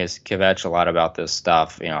 I guess, kvetch a lot about this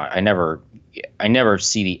stuff. I never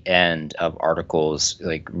see the end of articles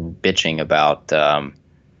bitching about the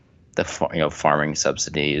farming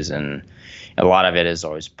subsidies, and a lot of it is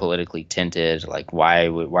always politically tinted. Why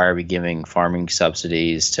are we giving farming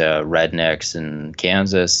subsidies to rednecks in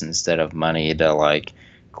Kansas instead of money to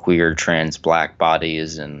queer, trans, black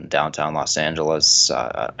bodies in downtown Los Angeles?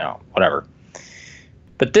 Whatever.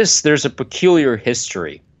 But there's a peculiar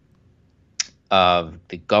history of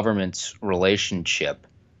the government's relationship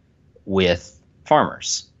with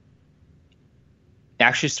farmers. It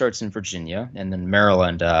actually starts in Virginia, and then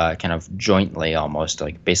Maryland kind of jointly, almost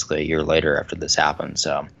like basically a year later after this happens.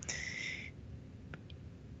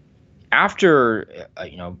 After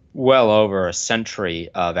well over a century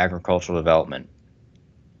of agricultural development,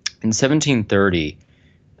 in 1730,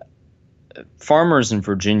 farmers in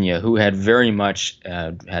Virginia who had very much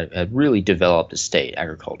had really developed a state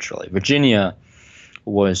agriculturally. Virginia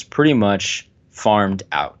was pretty much farmed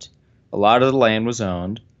out. A lot of the land was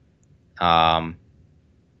owned.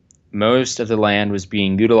 Most of the land was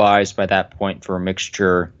being utilized by that point for a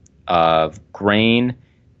mixture of grain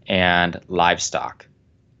and livestock.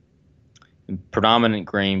 Predominant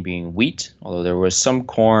grain being wheat, although there was some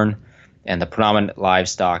corn, and the predominant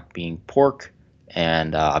livestock being pork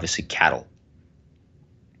and obviously cattle.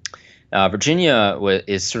 Virginia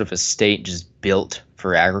is sort of a state just built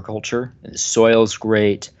for agriculture. The soil's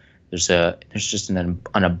great. There's just an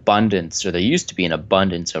abundance, or there used to be an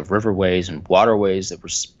abundance of riverways and waterways that were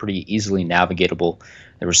pretty easily navigatable.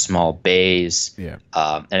 There were small bays,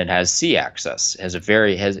 and it has sea access.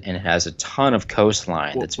 It has a ton of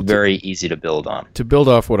coastline that's very easy to build on. To build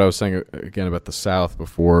off what I was saying again about the South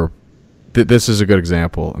before, this is a good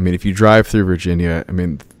example. I mean, if you drive through Virginia, I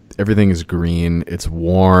mean, everything is green. It's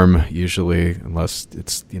warm usually, unless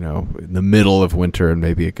it's in the middle of winter and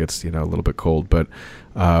maybe it gets a little bit cold, but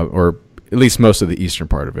or at least most of the eastern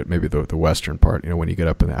part of it, maybe the western part. When you get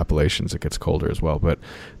up in the Appalachians, it gets colder as well. But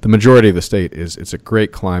the majority of the state it's a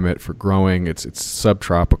great climate for growing. It's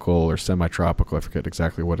subtropical or semi-tropical. I forget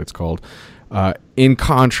exactly what it's called. In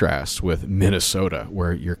contrast with Minnesota,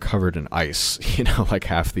 where you're covered in ice, like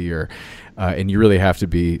half the year, and you really have to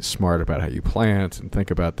be smart about how you plant and think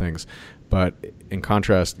about things. But in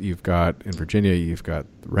contrast, in Virginia, you've got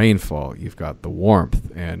rainfall, you've got the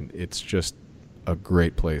warmth, and it's just a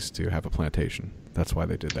great place to have a plantation. That's why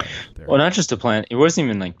they did that there. Well, not just a plant. It wasn't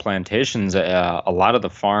even like plantations. A lot of the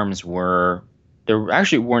farms there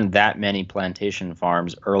actually weren't that many plantation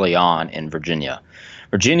farms early on in Virginia.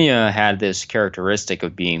 Virginia had this characteristic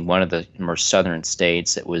of being one of the more southern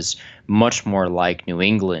states that was much more like New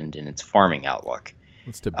England in its farming outlook.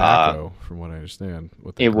 It's tobacco, from what I understand.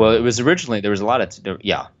 It was originally, there was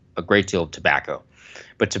a great deal of tobacco.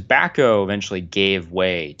 But tobacco eventually gave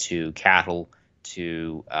way to cattle,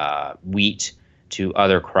 to wheat, to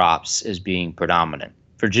other crops as being predominant.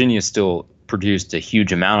 Virginia still produced a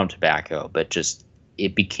huge amount of tobacco, but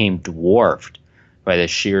it became dwarfed by the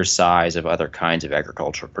sheer size of other kinds of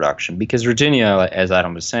agricultural production, because Virginia, as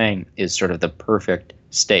Adam was saying, is sort of the perfect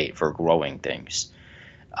state for growing things.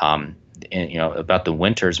 And about the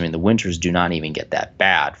winters, I mean, the winters do not even get that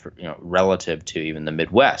bad relative to even the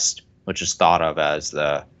Midwest, which is thought of as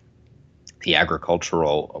the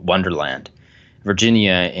agricultural wonderland.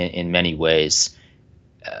 Virginia, in many ways,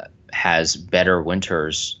 has better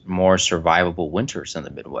winters, more survivable winters than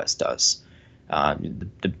the Midwest does.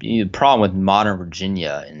 The problem with modern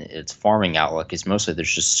Virginia and its farming outlook is mostly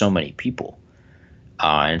there's just so many people.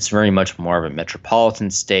 And it's very much more of a metropolitan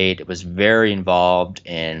state. It was very involved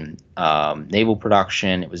in naval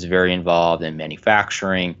production. It was very involved in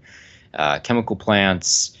manufacturing, chemical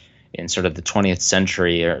plants. In sort of the 20th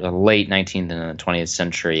century, or the late 19th and the 20th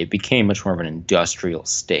century, it became much more of an industrial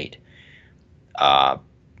state,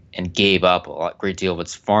 and gave up a great deal of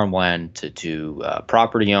its farmland to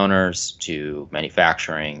property owners, to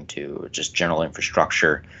manufacturing, to just general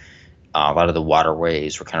infrastructure. A lot of the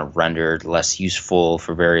waterways were kind of rendered less useful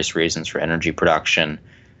for various reasons, for energy production,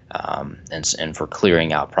 and for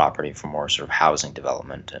clearing out property for more sort of housing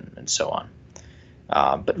development and so on.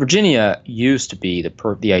 But Virginia used to be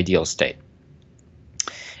the ideal state.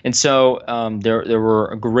 And so there were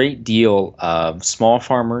a great deal of small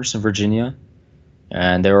farmers in Virginia,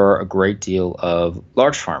 and there were a great deal of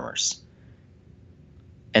large farmers.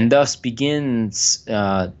 And thus begins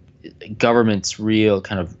government's real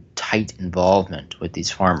kind of tight involvement with these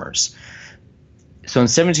farmers. So in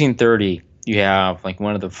 1730, you have like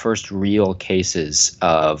one of the first real cases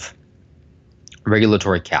of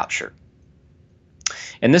regulatory capture.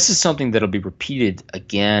 And this is something that'll be repeated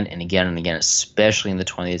again and again and again, especially in the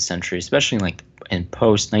 20th century, especially like in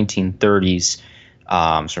post-1930s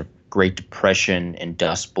sort of Great Depression and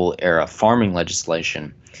Dust Bowl era farming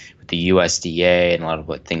legislation with the USDA and a lot of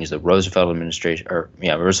what things the Roosevelt administration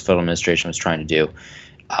was trying to do.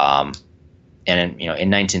 And in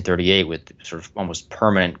 1938, with sort of almost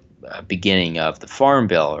permanent beginning of the Farm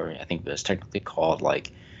Bill, or I think it was technically called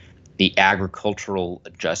like the Agricultural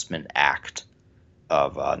Adjustment Act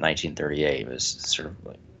of 1938. It was sort of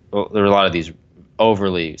like, well, there were a lot of these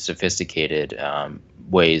overly sophisticated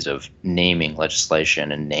ways of naming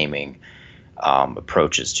legislation and naming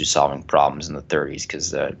approaches to solving problems in the 30s,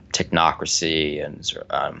 because the technocracy and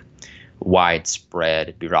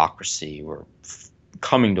widespread bureaucracy were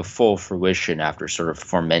coming to full fruition after sort of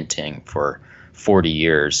fermenting for 40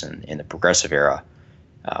 years in the Progressive Era,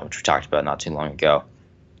 which we talked about not too long ago.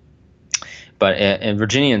 But in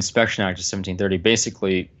Virginia Inspection Act of 1730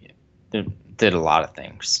 basically did a lot of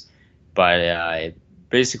things, but it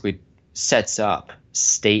basically sets up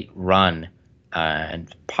state-run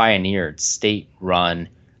and pioneered state-run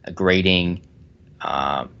grading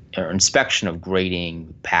or inspection of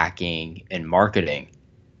grading, packing, and marketing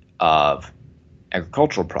of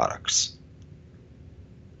agricultural products.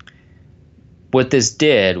 What this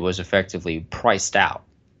did was effectively priced out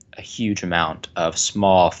a huge amount of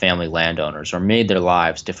small family landowners, or made their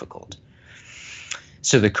lives difficult.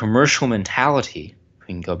 So the commercial mentality, we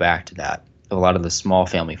can go back to that, of a lot of the small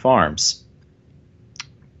family farms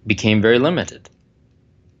became very limited,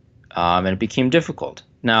 and it became difficult.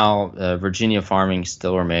 Now, Virginia farming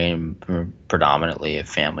still remained predominantly a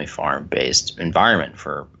family farm-based environment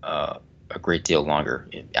for a great deal longer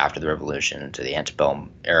after the Revolution into the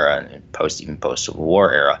antebellum era and even post-Civil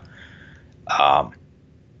War era.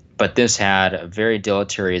 But this had a very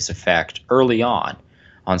deleterious effect early on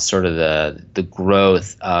sort of the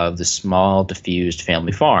growth of the small, diffused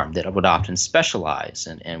family farm that would often specialize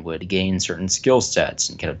and would gain certain skill sets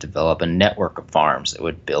and kind of develop a network of farms that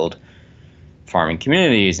would build farming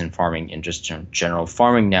communities and farming and just general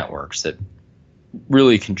farming networks that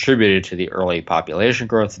really contributed to the early population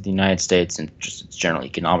growth of the United States and just its general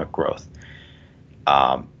economic growth.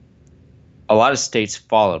 A lot of states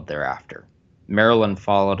followed thereafter. Maryland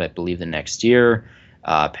followed, I believe, the next year.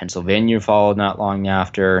 Pennsylvania followed not long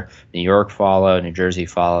after. New York followed. New Jersey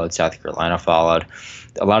followed. South Carolina followed.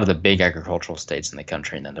 A lot of the big agricultural states in the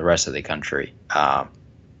country, and then the rest of the country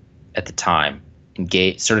at the time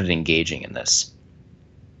started engaging in this.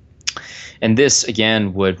 And this,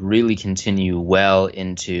 again, would really continue well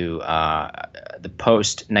into the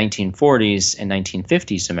post-1940s and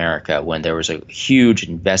 1950s America, when there was a huge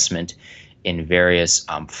investment in various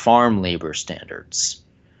farm labor standards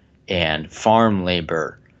and farm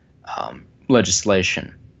labor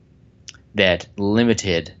legislation that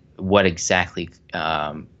limited what exactly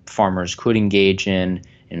farmers could engage in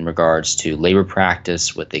regards to labor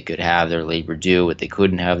practice, what they could have their labor do, what they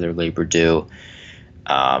couldn't have their labor do,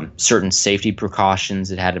 certain safety precautions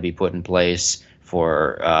that had to be put in place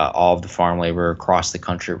for all of the farm labor across the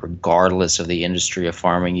country, regardless of the industry of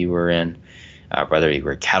farming you were in. Whether you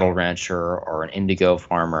were a cattle rancher or an indigo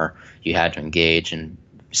farmer, you had to engage in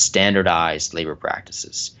standardized labor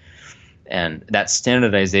practices. And that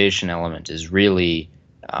standardization element is really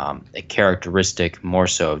a characteristic more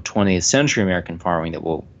so of 20th century American farming that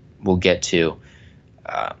we'll get to,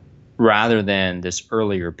 rather than this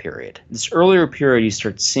earlier period. This earlier period, you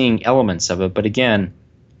start seeing elements of it, but again,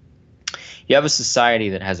 you have a society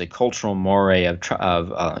that has a cultural moray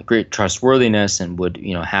of great trustworthiness and would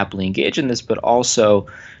happily engage in this, but also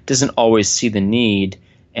doesn't always see the need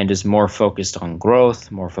and is more focused on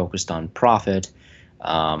growth, more focused on profit,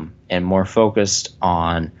 and more focused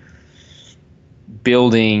on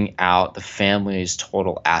building out the family's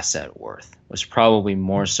total asset worth. Was probably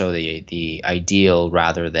more so the ideal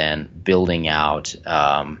rather than building out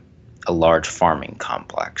a large farming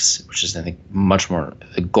complex, which is, I think, much more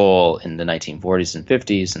the goal in the 1940s and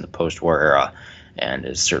 50s and the post-war era, and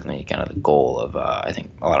is certainly kind of the goal of, I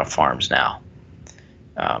think, a lot of farms now.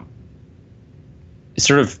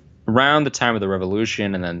 Sort of around the time of the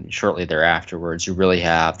Revolution and then shortly thereafterwards, you really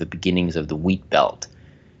have the beginnings of the wheat belt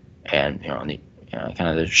and, kind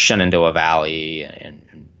of the Shenandoah Valley and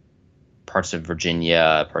parts of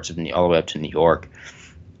Virginia, all the way up to New York.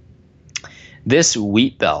 This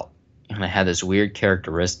wheat belt kind of had this weird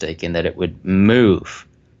characteristic in that it would move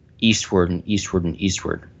eastward and eastward and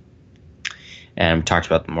eastward. And we talked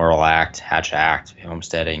about the Morrill Act, Hatch Act,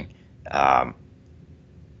 homesteading.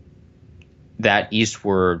 That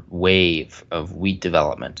eastward wave of wheat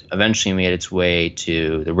development eventually made its way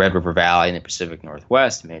to the Red River Valley in the Pacific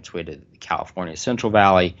Northwest, made its way to the California Central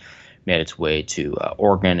Valley, made its way to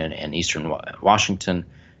Oregon and eastern Washington,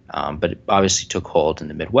 but it obviously took hold in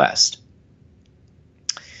the Midwest.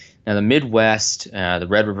 Now, the Midwest, the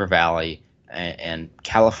Red River Valley, and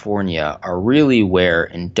California are really where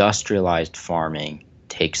industrialized farming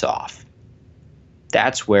takes off.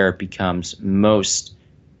 That's where it becomes most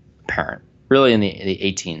apparent, really in the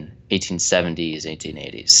 1870s,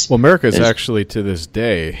 1880s. Well, America is actually, to this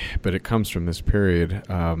day, but it comes from this period,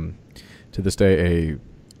 to this day, a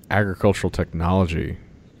agricultural technology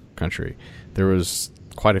country. There was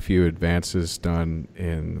quite a few advances done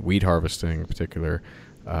in wheat harvesting in particular.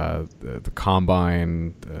 The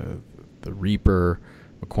combine, the reaper,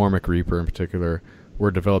 McCormick reaper in particular,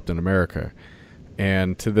 were developed in America.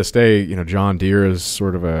 And to this day, John Deere is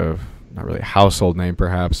sort of not really a household name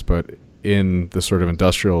perhaps, but in the sort of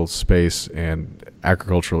industrial space and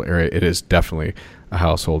agricultural area, it is definitely a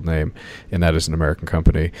household name, and that is an American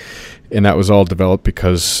company. And that was all developed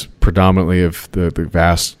because predominantly of the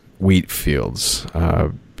vast wheat fields.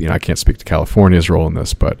 I can't speak to California's role in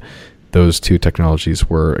this, but those two technologies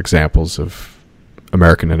were examples of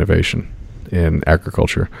American innovation in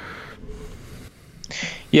agriculture.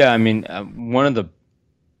 Yeah, I mean, I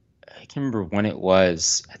can't remember when it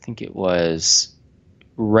was. I think it was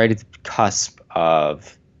right at the cusp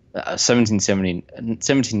of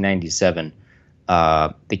 1797.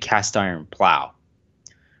 The cast iron plow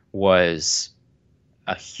was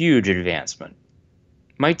a huge advancement.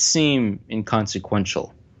 Might seem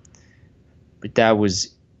inconsequential, but that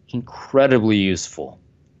was incredibly useful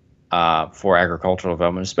for agricultural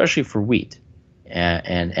development, especially for wheat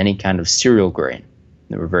and any kind of cereal grain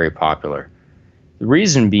that were very popular. The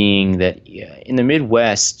reason being that in the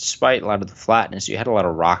Midwest, despite a lot of the flatness, you had a lot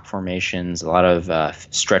of rock formations, a lot of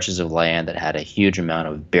stretches of land that had a huge amount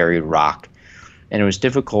of buried rock, and it was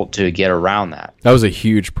difficult to get around that. That was a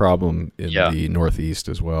huge problem in the Northeast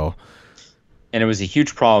as well. And it was a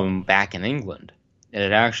huge problem back in England. And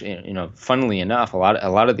it actually, funnily enough, a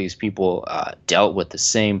lot of these people dealt with the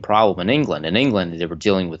same problem in England. In England, they were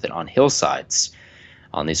dealing with it on hillsides,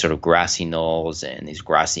 on these sort of grassy knolls and these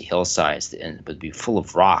grassy hillsides, and it would be full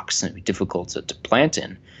of rocks and it'd be difficult to plant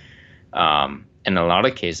in. In a lot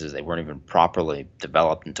of cases, they weren't even properly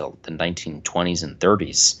developed until the 1920s and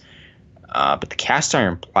 30s. But the cast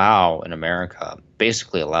iron plow in America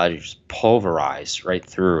basically allowed you to just pulverize right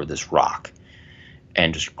through this rock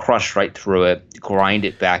and just crush right through it, grind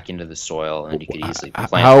it back into the soil, and you could easily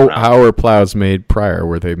plant around. How were plows made prior?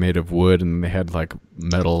 Were they made of wood and they had like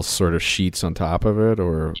metal sort of sheets on top of it,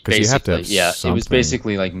 or because you have to have something? It was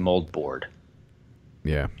basically like mold board.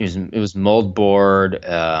 Yeah, it was mold board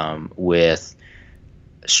with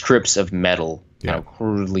strips of metal kind of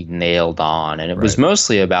crudely nailed on, and it was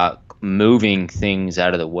mostly about moving things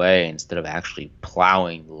out of the way instead of actually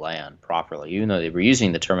plowing the land properly. Even though they were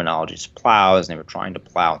using the terminology as plows and they were trying to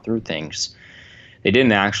plow through things, they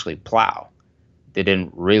didn't actually plow. They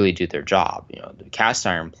didn't really do their job. The cast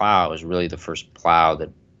iron plow was really the first plow that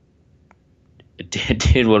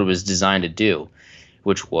did what it was designed to do,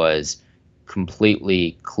 which was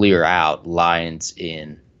completely clear out lines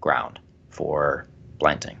in ground for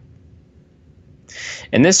planting.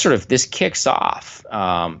 And this kicks off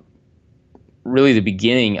really the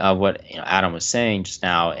beginning of what Adam was saying just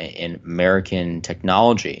now in American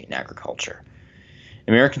technology in agriculture.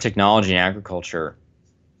 American technology in agriculture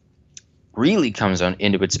really comes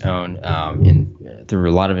into its own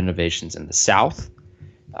through a lot of innovations in the South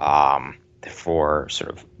for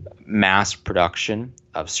sort of mass production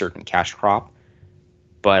of certain cash crop,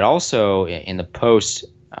 but also in the post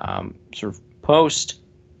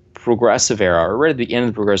progressive era, or right at the end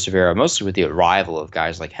of the progressive era, mostly with the arrival of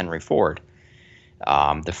guys like Henry Ford.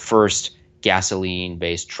 The first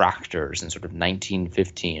gasoline-based tractors in sort of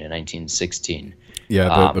 1915 and 1916.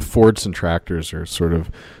 Yeah, the Fords and tractors are sort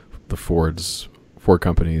of the Ford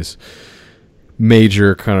Company's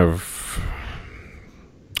major kind of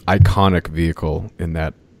iconic vehicle in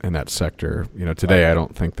that sector. Today I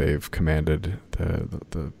don't think they've commanded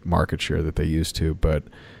the market share that they used to, but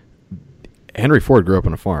Henry Ford grew up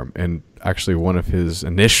on a farm, and actually one of his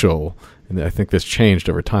initial, and I think this changed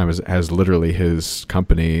over time, as literally his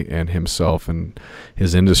company and himself and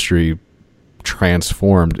his industry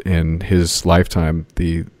transformed in his lifetime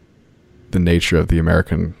the nature of the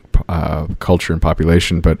American culture and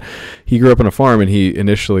population. But he grew up on a farm, and he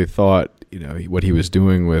initially thought, what he was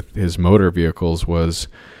doing with his motor vehicles was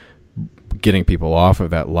getting people off of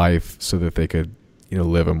that life so that they could,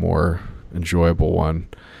 live a more enjoyable one.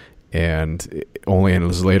 And only in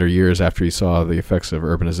his later years, after he saw the effects of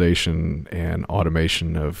urbanization and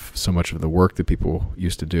automation of so much of the work that people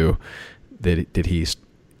used to do, did he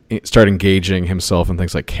start engaging himself in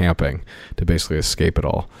things like camping to basically escape it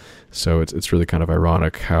all. So it's really kind of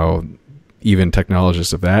ironic how even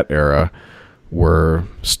technologists of that era were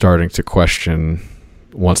starting to question,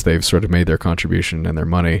 once they've sort of made their contribution and their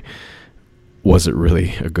money, was it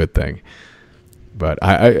really a good thing? But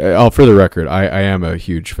I'll, for the record, I am a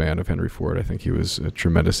huge fan of Henry Ford. I think he was a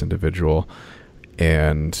tremendous individual,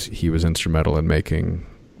 and he was instrumental in making,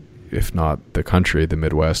 if not the country, the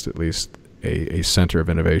Midwest at least, a center of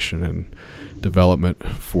innovation and development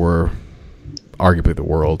for arguably the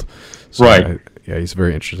world. So right. He's a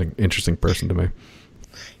very interesting person to me.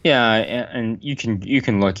 Yeah, and you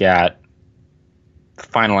can look at the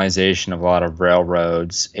finalization of a lot of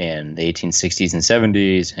railroads in the 1860s and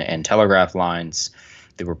 70s and telegraph lines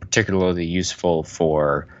that were particularly useful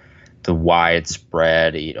for the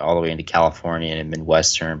widespread, all the way into California and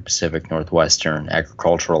Midwestern, Pacific Northwestern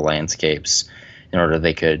agricultural landscapes, in order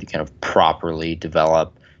they could kind of properly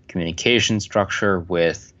develop communication structure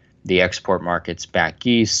with the export markets back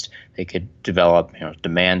east. They could develop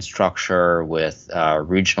demand structure with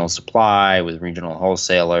regional supply, with regional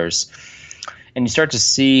wholesalers. And you start to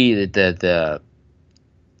see that the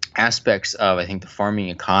aspects of, I think, the farming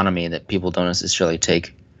economy that people don't necessarily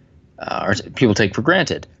take or people take for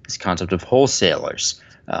granted. This concept of wholesalers,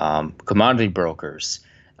 commodity brokers,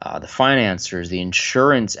 the financiers, the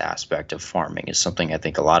insurance aspect of farming is something I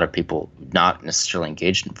think a lot of people not necessarily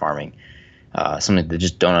engaged in farming, something they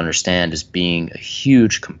just don't understand as being a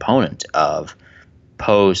huge component of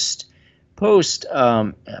post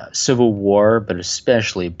Civil War, but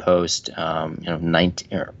especially post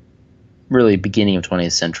really beginning of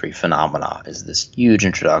 20th century phenomena is this huge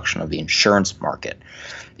introduction of the insurance market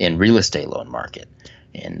and real estate loan market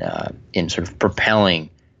in sort of propelling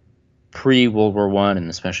pre-World War I and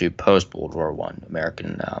especially post-World War I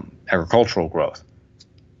American agricultural growth.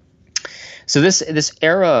 So this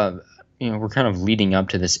era, we're kind of leading up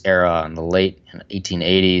to this era in the late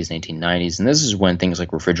 1880s and 1890s, and this is when things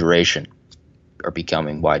like refrigeration are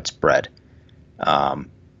becoming widespread.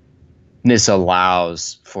 This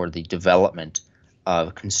allows for the development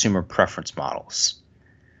of consumer preference models.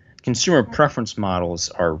 Consumer preference models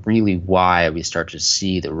are really why we start to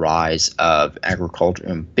see the rise of agriculture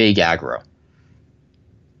and big agro.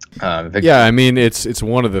 It's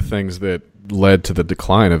one of the things that led to the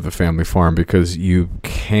decline of the family farm, because you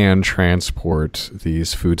can transport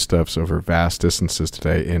these foodstuffs over vast distances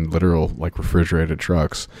today in literal refrigerated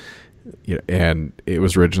trucks, and it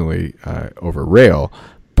was originally over rail.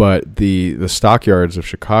 But the stockyards of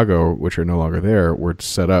Chicago, which are no longer there, were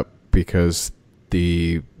set up because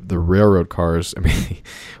the railroad cars,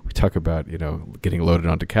 we talk about, getting loaded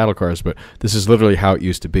onto cattle cars, but this is literally how it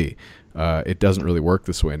used to be. It doesn't really work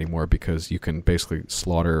this way anymore, because you can basically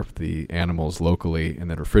slaughter the animals locally and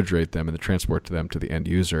then refrigerate them and then transport them to the end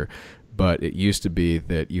user. But it used to be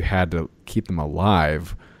that you had to keep them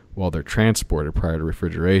alive while they're transported prior to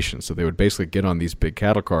refrigeration. So they would basically get on these big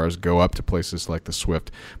cattle cars, go up to places like the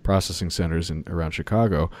Swift processing centers around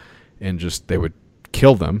Chicago, and they would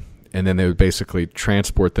kill them, and then they would basically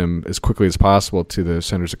transport them as quickly as possible to the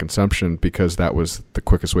centers of consumption, because that was the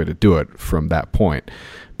quickest way to do it from that point.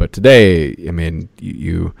 But today,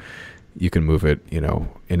 you can move it,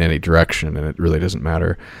 in any direction, and it really doesn't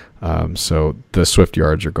matter. So the Swift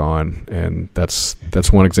yards are gone, and that's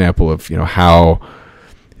one example of how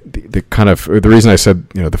the reason I said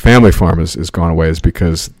the family farm is gone away is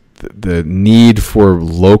because the need for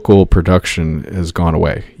local production has gone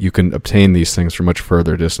away. You can obtain these things from much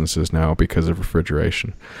further distances now because of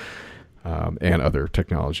refrigeration and other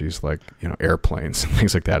technologies like airplanes and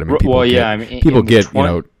things like that. People get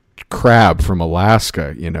crab from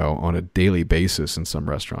Alaska on a daily basis in some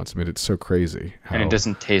restaurants. It's so crazy and it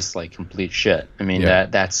doesn't taste like complete shit.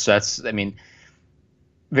 That's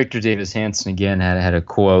Victor Davis Hanson again had a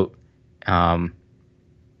quote in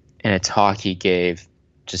a talk he gave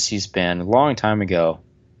to C-SPAN a long time ago,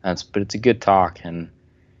 but it's a good talk, and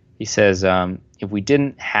he says, if we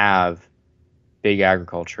didn't have big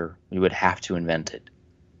agriculture, we would have to invent it.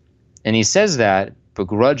 And he says that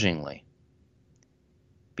begrudgingly,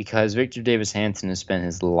 because Victor Davis Hanson has spent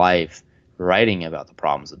his life writing about the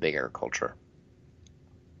problems of big agriculture.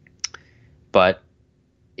 But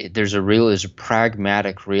there's a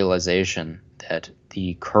pragmatic realization that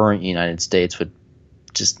the current United States would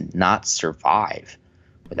just not survive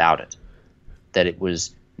without it. That it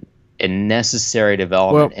was a necessary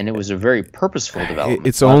development, and it was a very purposeful development.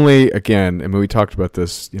 It's only, again, we talked about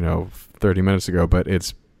this 30 minutes ago, but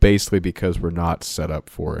it's basically because we're not set up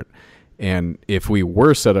for it. And if we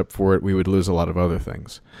were set up for it, we would lose a lot of other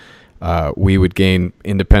things. We would gain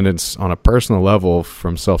independence on a personal level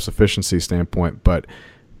from self-sufficiency standpoint, but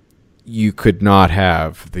you could not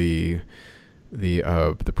have the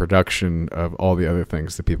production of all the other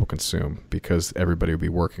things that people consume, because everybody would be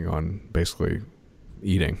working on basically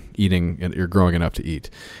eating, and you're growing enough to eat.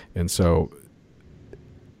 And so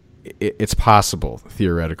it's possible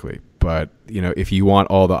theoretically, but if you want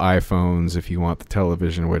all the iPhones, if you want the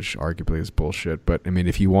television, which arguably is bullshit, but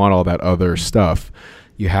if you want all that other stuff,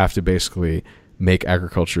 you have to basically make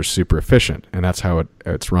agriculture super efficient, and that's how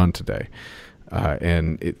it's run today.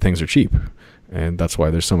 And things are cheap. and that's why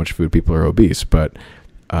there's so much food. People are obese. But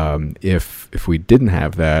if we didn't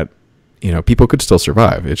have that, people could still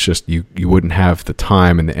survive. It's just you wouldn't have the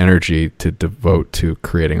time and the energy to devote to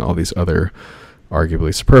creating all these other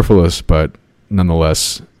arguably superfluous but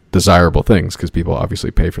nonetheless desirable things, because people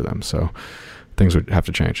obviously pay for them. So things would have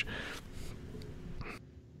to change.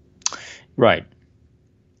 Right.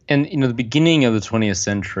 And, the beginning of the 20th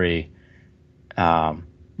century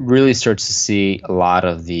really starts to see a lot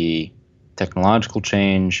of the technological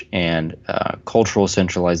change and cultural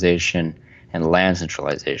centralization and land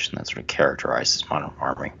centralization that sort of characterizes modern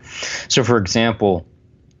farming. So, for example,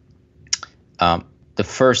 the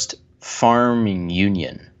first farming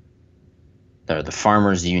union, or the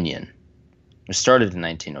Farmers Union, was started in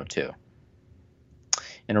 1902.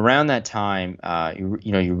 And around that time,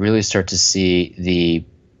 you really start to see the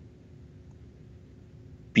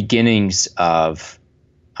beginnings of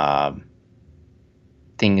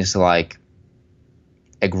things like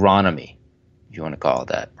agronomy, if you want to call it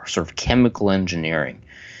that, or sort of chemical engineering,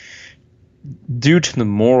 due to the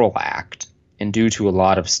Morrill Act and due to a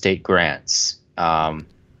lot of state grants.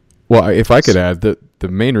 Well, if I could add that the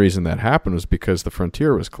main reason that happened was because the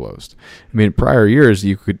frontier was closed. I mean, prior years,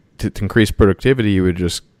 you could to increase productivity, you would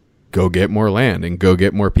just go get more land and go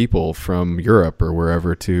get more people from Europe or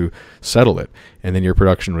wherever to settle it, and then your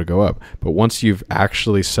production would go up. But once you've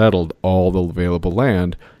actually settled all the available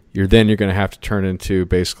land, you're going to have to turn into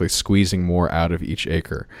basically squeezing more out of each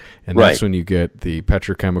acre. And that's when you get the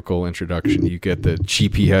petrochemical introduction, you get the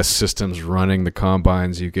GPS systems running the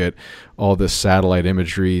combines, you get all this satellite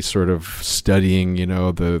imagery sort of studying,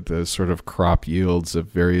 the sort of crop yields of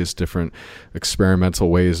various different experimental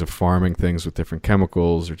ways of farming things with different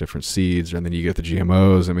chemicals or different seeds, and then you get the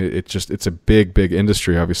GMOs. I mean, it's a big, big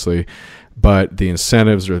industry, obviously, but the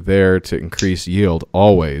incentives are there to increase yield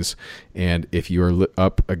always. And if you are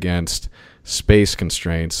up against space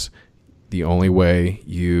constraints, the only way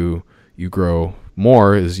you grow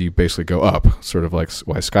more is you basically go up, sort of like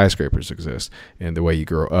why skyscrapers exist. And the way you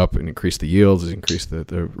grow up and increase the yields is increase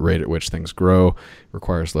the rate at which things grow,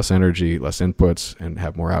 requires less energy, less inputs, and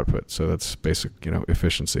have more output. So that's basic,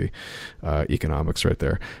 efficiency, economics right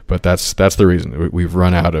there. But that's the reason. We've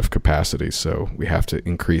run out of capacity, so we have to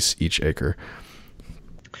increase each acre.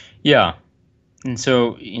 Yeah. And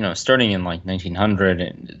so, starting in like 1900,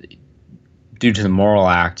 and due to the Morrill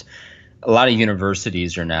Act, a lot of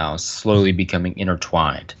universities are now slowly becoming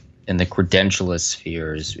intertwined, and the credentialist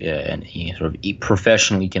spheres and sort of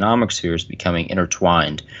professional economic spheres becoming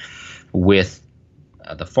intertwined with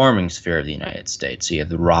the farming sphere of the United States. So you have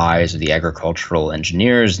the rise of the agricultural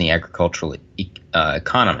engineers and the agricultural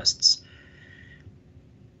economists.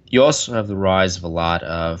 You also have the rise of a lot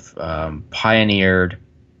of pioneered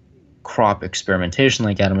crop experimentation,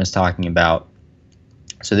 like Adam was talking about.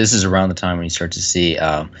 So this is around the time when you start to see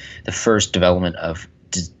the first development of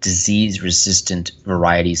disease-resistant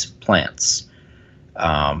varieties of plants.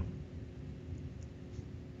 The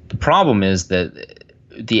problem is that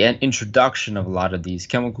the introduction of a lot of these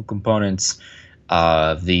chemical components,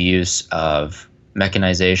 the use of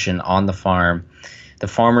mechanization on the farm, the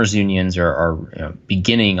farmers' unions are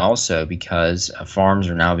beginning also because farms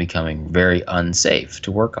are now becoming very unsafe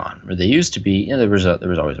to work on. Where they used to be, there was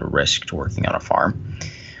always a risk to working on a farm,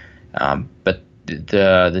 but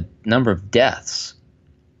the number of deaths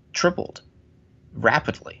tripled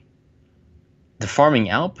rapidly. The farming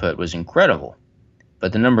output was incredible,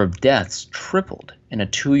 but the number of deaths tripled in a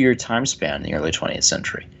 2-year time span in the early 20th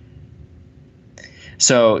century.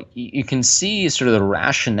 So you can see sort of the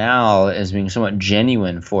rationale as being somewhat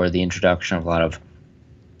genuine for the introduction of a lot of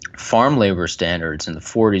farm labor standards in the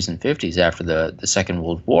 40s and 50s after the Second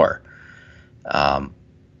World War.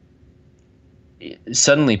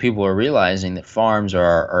 Suddenly people are realizing that farms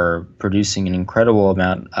are producing an incredible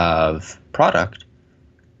amount of product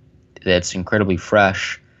that's incredibly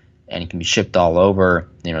fresh and can be shipped all over.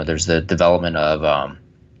 There's the development of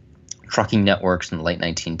trucking networks in the late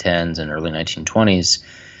 1910s and early 1920s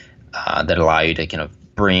that allow you to kind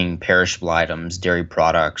of bring perishable items, dairy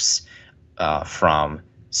products from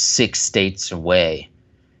 6 states away,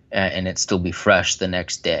 and it still be fresh the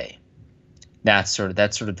next day. That sort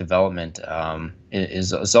of development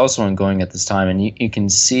is also ongoing at this time, and you can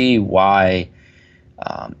see why.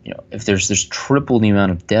 If there's triple the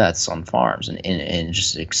amount of deaths on farms and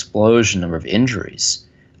just an explosion number of injuries,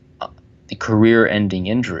 the career-ending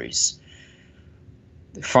injuries.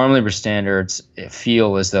 The farm labor standards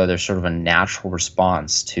feel as though they're sort of a natural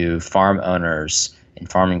response to farm owners and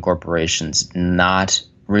farming corporations not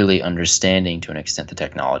really understanding to an extent the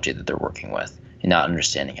technology that they're working with and not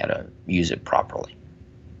understanding how to use it properly.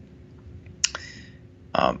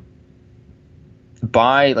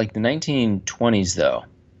 By like the 1920s, though,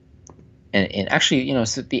 and actually, you know,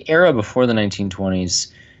 so the era before the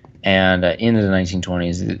 1920s and into the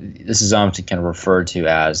 1920s, this is often kind of referred to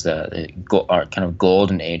as our kind of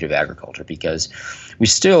golden age of agriculture, because we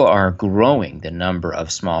still are growing the number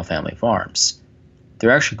of small family farms.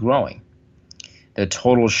 They're actually growing. The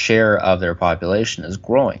total share of their population is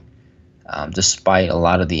growing, despite a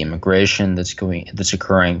lot of the immigration that's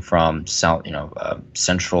occurring from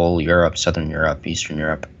Central Europe, Southern Europe, Eastern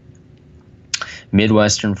Europe.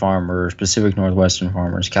 Midwestern farmers, Pacific Northwestern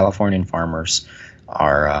farmers, Californian farmers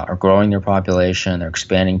are growing their population. They're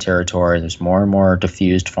expanding territory. There's more and more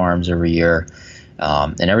diffused farms every year,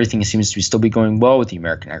 and everything seems to still be going well with the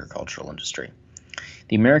American agricultural industry.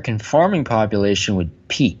 The American farming population would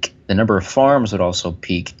peak. The number of farms would also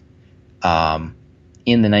peak in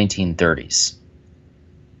the 1930s.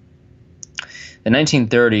 The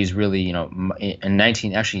 1930s really, you know, on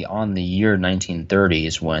the year 1930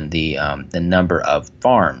 is when the number of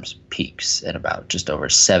farms peaks at about just over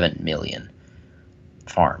 7 million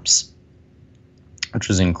farms, which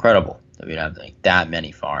was incredible that we'd have like that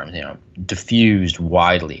many farms, you know, diffused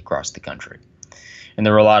widely across the country. And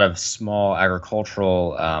there were a lot of small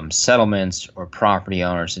agricultural settlements or property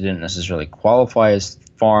owners who didn't necessarily qualify as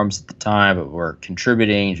farms at the time, but were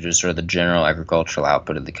contributing to just sort of the general agricultural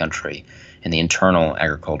output of the country and the internal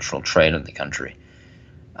agricultural trade of the country.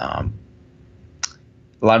 A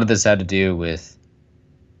lot of this had to do with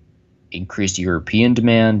increased European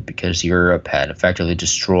demand, because Europe had effectively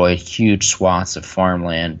destroyed huge swaths of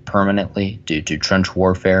farmland permanently due to trench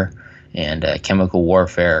warfare and chemical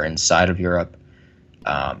warfare inside of Europe.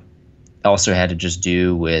 Also had to just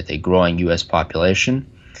do with a growing U.S. population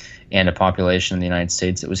and a population in the United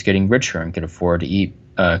States that was getting richer and could afford to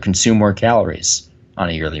consume more calories on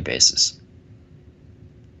a yearly basis.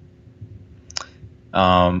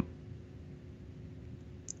 As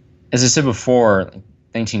I said before,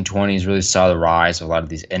 1920s really saw the rise of a lot of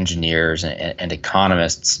these engineers and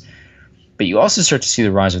economists, but you also start to see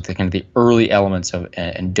the rise of the kind of the early elements of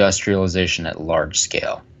industrialization at large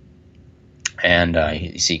scale. And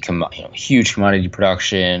you see huge commodity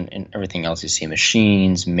production and everything else. You see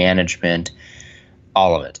machines, management,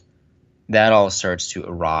 all of it. That all starts to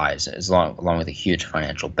arise along with a huge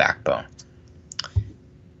financial backbone.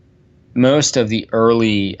 Most of the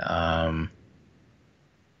early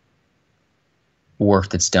work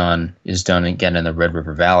that's done is done again in the Red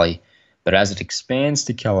River Valley, but as it expands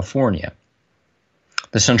to California,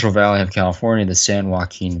 the Central Valley of California, the San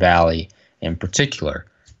Joaquin Valley in particular,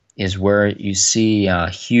 is where you see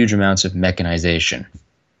huge amounts of mechanization.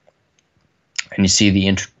 And you see the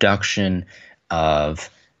introduction of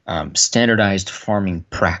standardized farming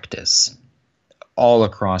practice all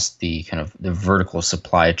across the kind of the vertical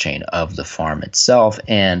supply chain of the farm itself,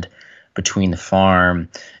 and between the farm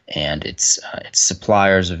and its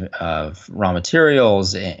suppliers of raw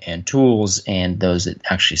materials and tools and those it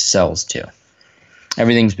actually sells to.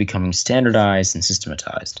 Everything's becoming standardized and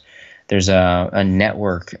systematized. There's a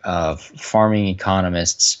network of farming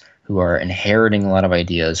economists who are inheriting a lot of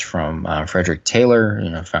ideas from Frederick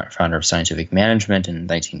Taylor, founder of scientific management in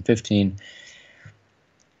 1915.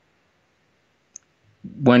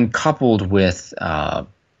 When coupled with a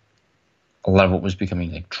lot of what was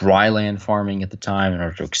becoming like dry land farming at the time, in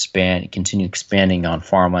order to continue expanding on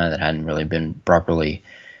farmland that hadn't really been properly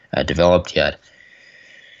developed yet,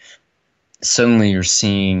 suddenly you're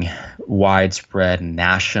seeing widespread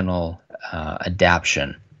national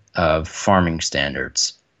adoption of farming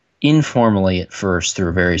standards, informally at first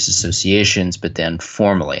through various associations, but then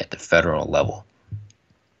formally at the federal level.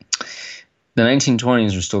 The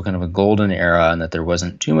 1920s were still kind of a golden era in that there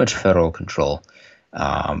wasn't too much federal control,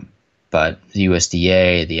 but the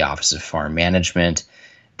USDA, the Office of Farm Management,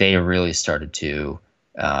 they really started to,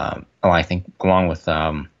 I think along with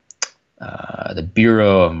the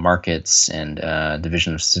Bureau of Markets and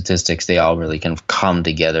Division of Statistics, they all really kind of come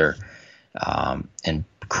together and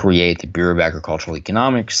create the Bureau of Agricultural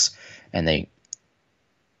Economics, and they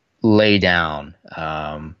lay down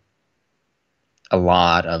a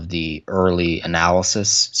lot of the early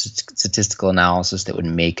analysis, statistical analysis that would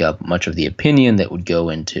make up much of the opinion that would go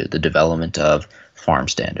into the development of farm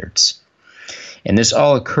standards. And this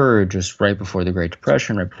all occurred just right before the Great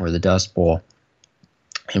Depression, right before the Dust Bowl.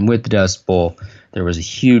 And with the Dust Bowl, there was a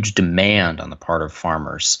huge demand on the part of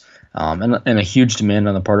farmers, and a huge demand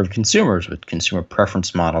on the part of consumers, with consumer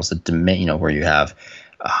preference models that demand, where you have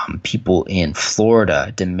people in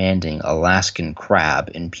Florida demanding Alaskan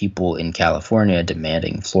crab and people in California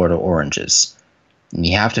demanding Florida oranges. And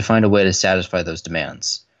you have to find a way to satisfy those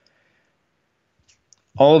demands.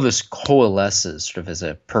 All of this coalesces sort of as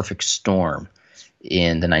a perfect storm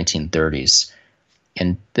in the 1930s.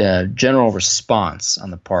 And the general response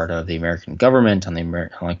on the part of the American government, on the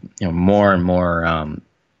more and more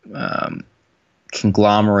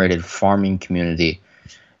conglomerated farming community,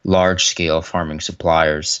 large-scale farming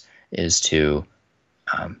suppliers, is to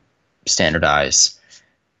standardize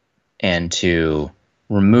and to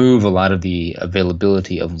remove a lot of the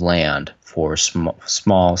availability of land for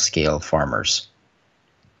small-scale farmers.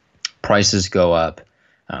 Prices go up,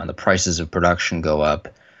 the prices of production go up.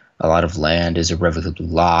 A lot of land is irrevocably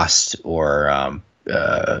lost or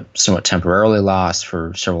somewhat temporarily lost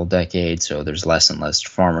for several decades, so there's less and less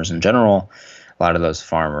farmers in general. A lot of those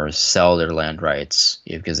farmers sell their land rights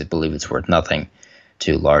because they believe it's worth nothing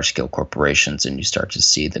to large-scale corporations, and you start to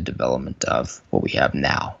see the development of what we have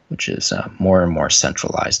now, which is more and more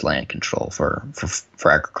centralized land control for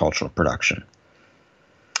agricultural production.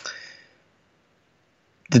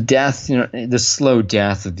 The slow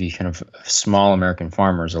death of the kind of small American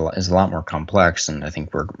farmers is a lot more complex, and I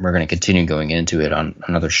think we're going to continue going into it on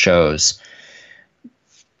other shows.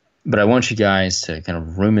 But I want you guys to kind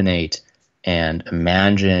of ruminate and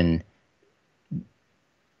imagine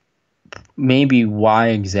maybe why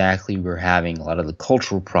exactly we're having a lot of the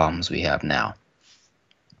cultural problems we have now,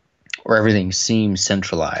 where everything seems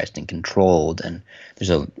centralized and controlled, and there's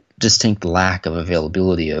a distinct lack of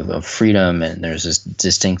availability of freedom, and there's this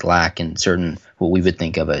distinct lack in certain what we would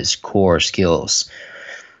think of as core skills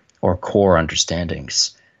or core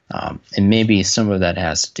understandings. And maybe some of that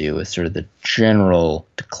has to do with sort of the general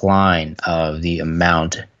decline of the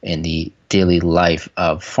amount in the daily life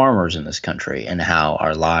of farmers in this country, and how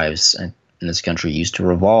our lives in this country used to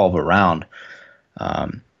revolve around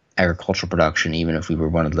agricultural production, even if we were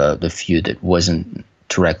one of the few that wasn't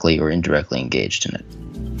directly or indirectly engaged in it.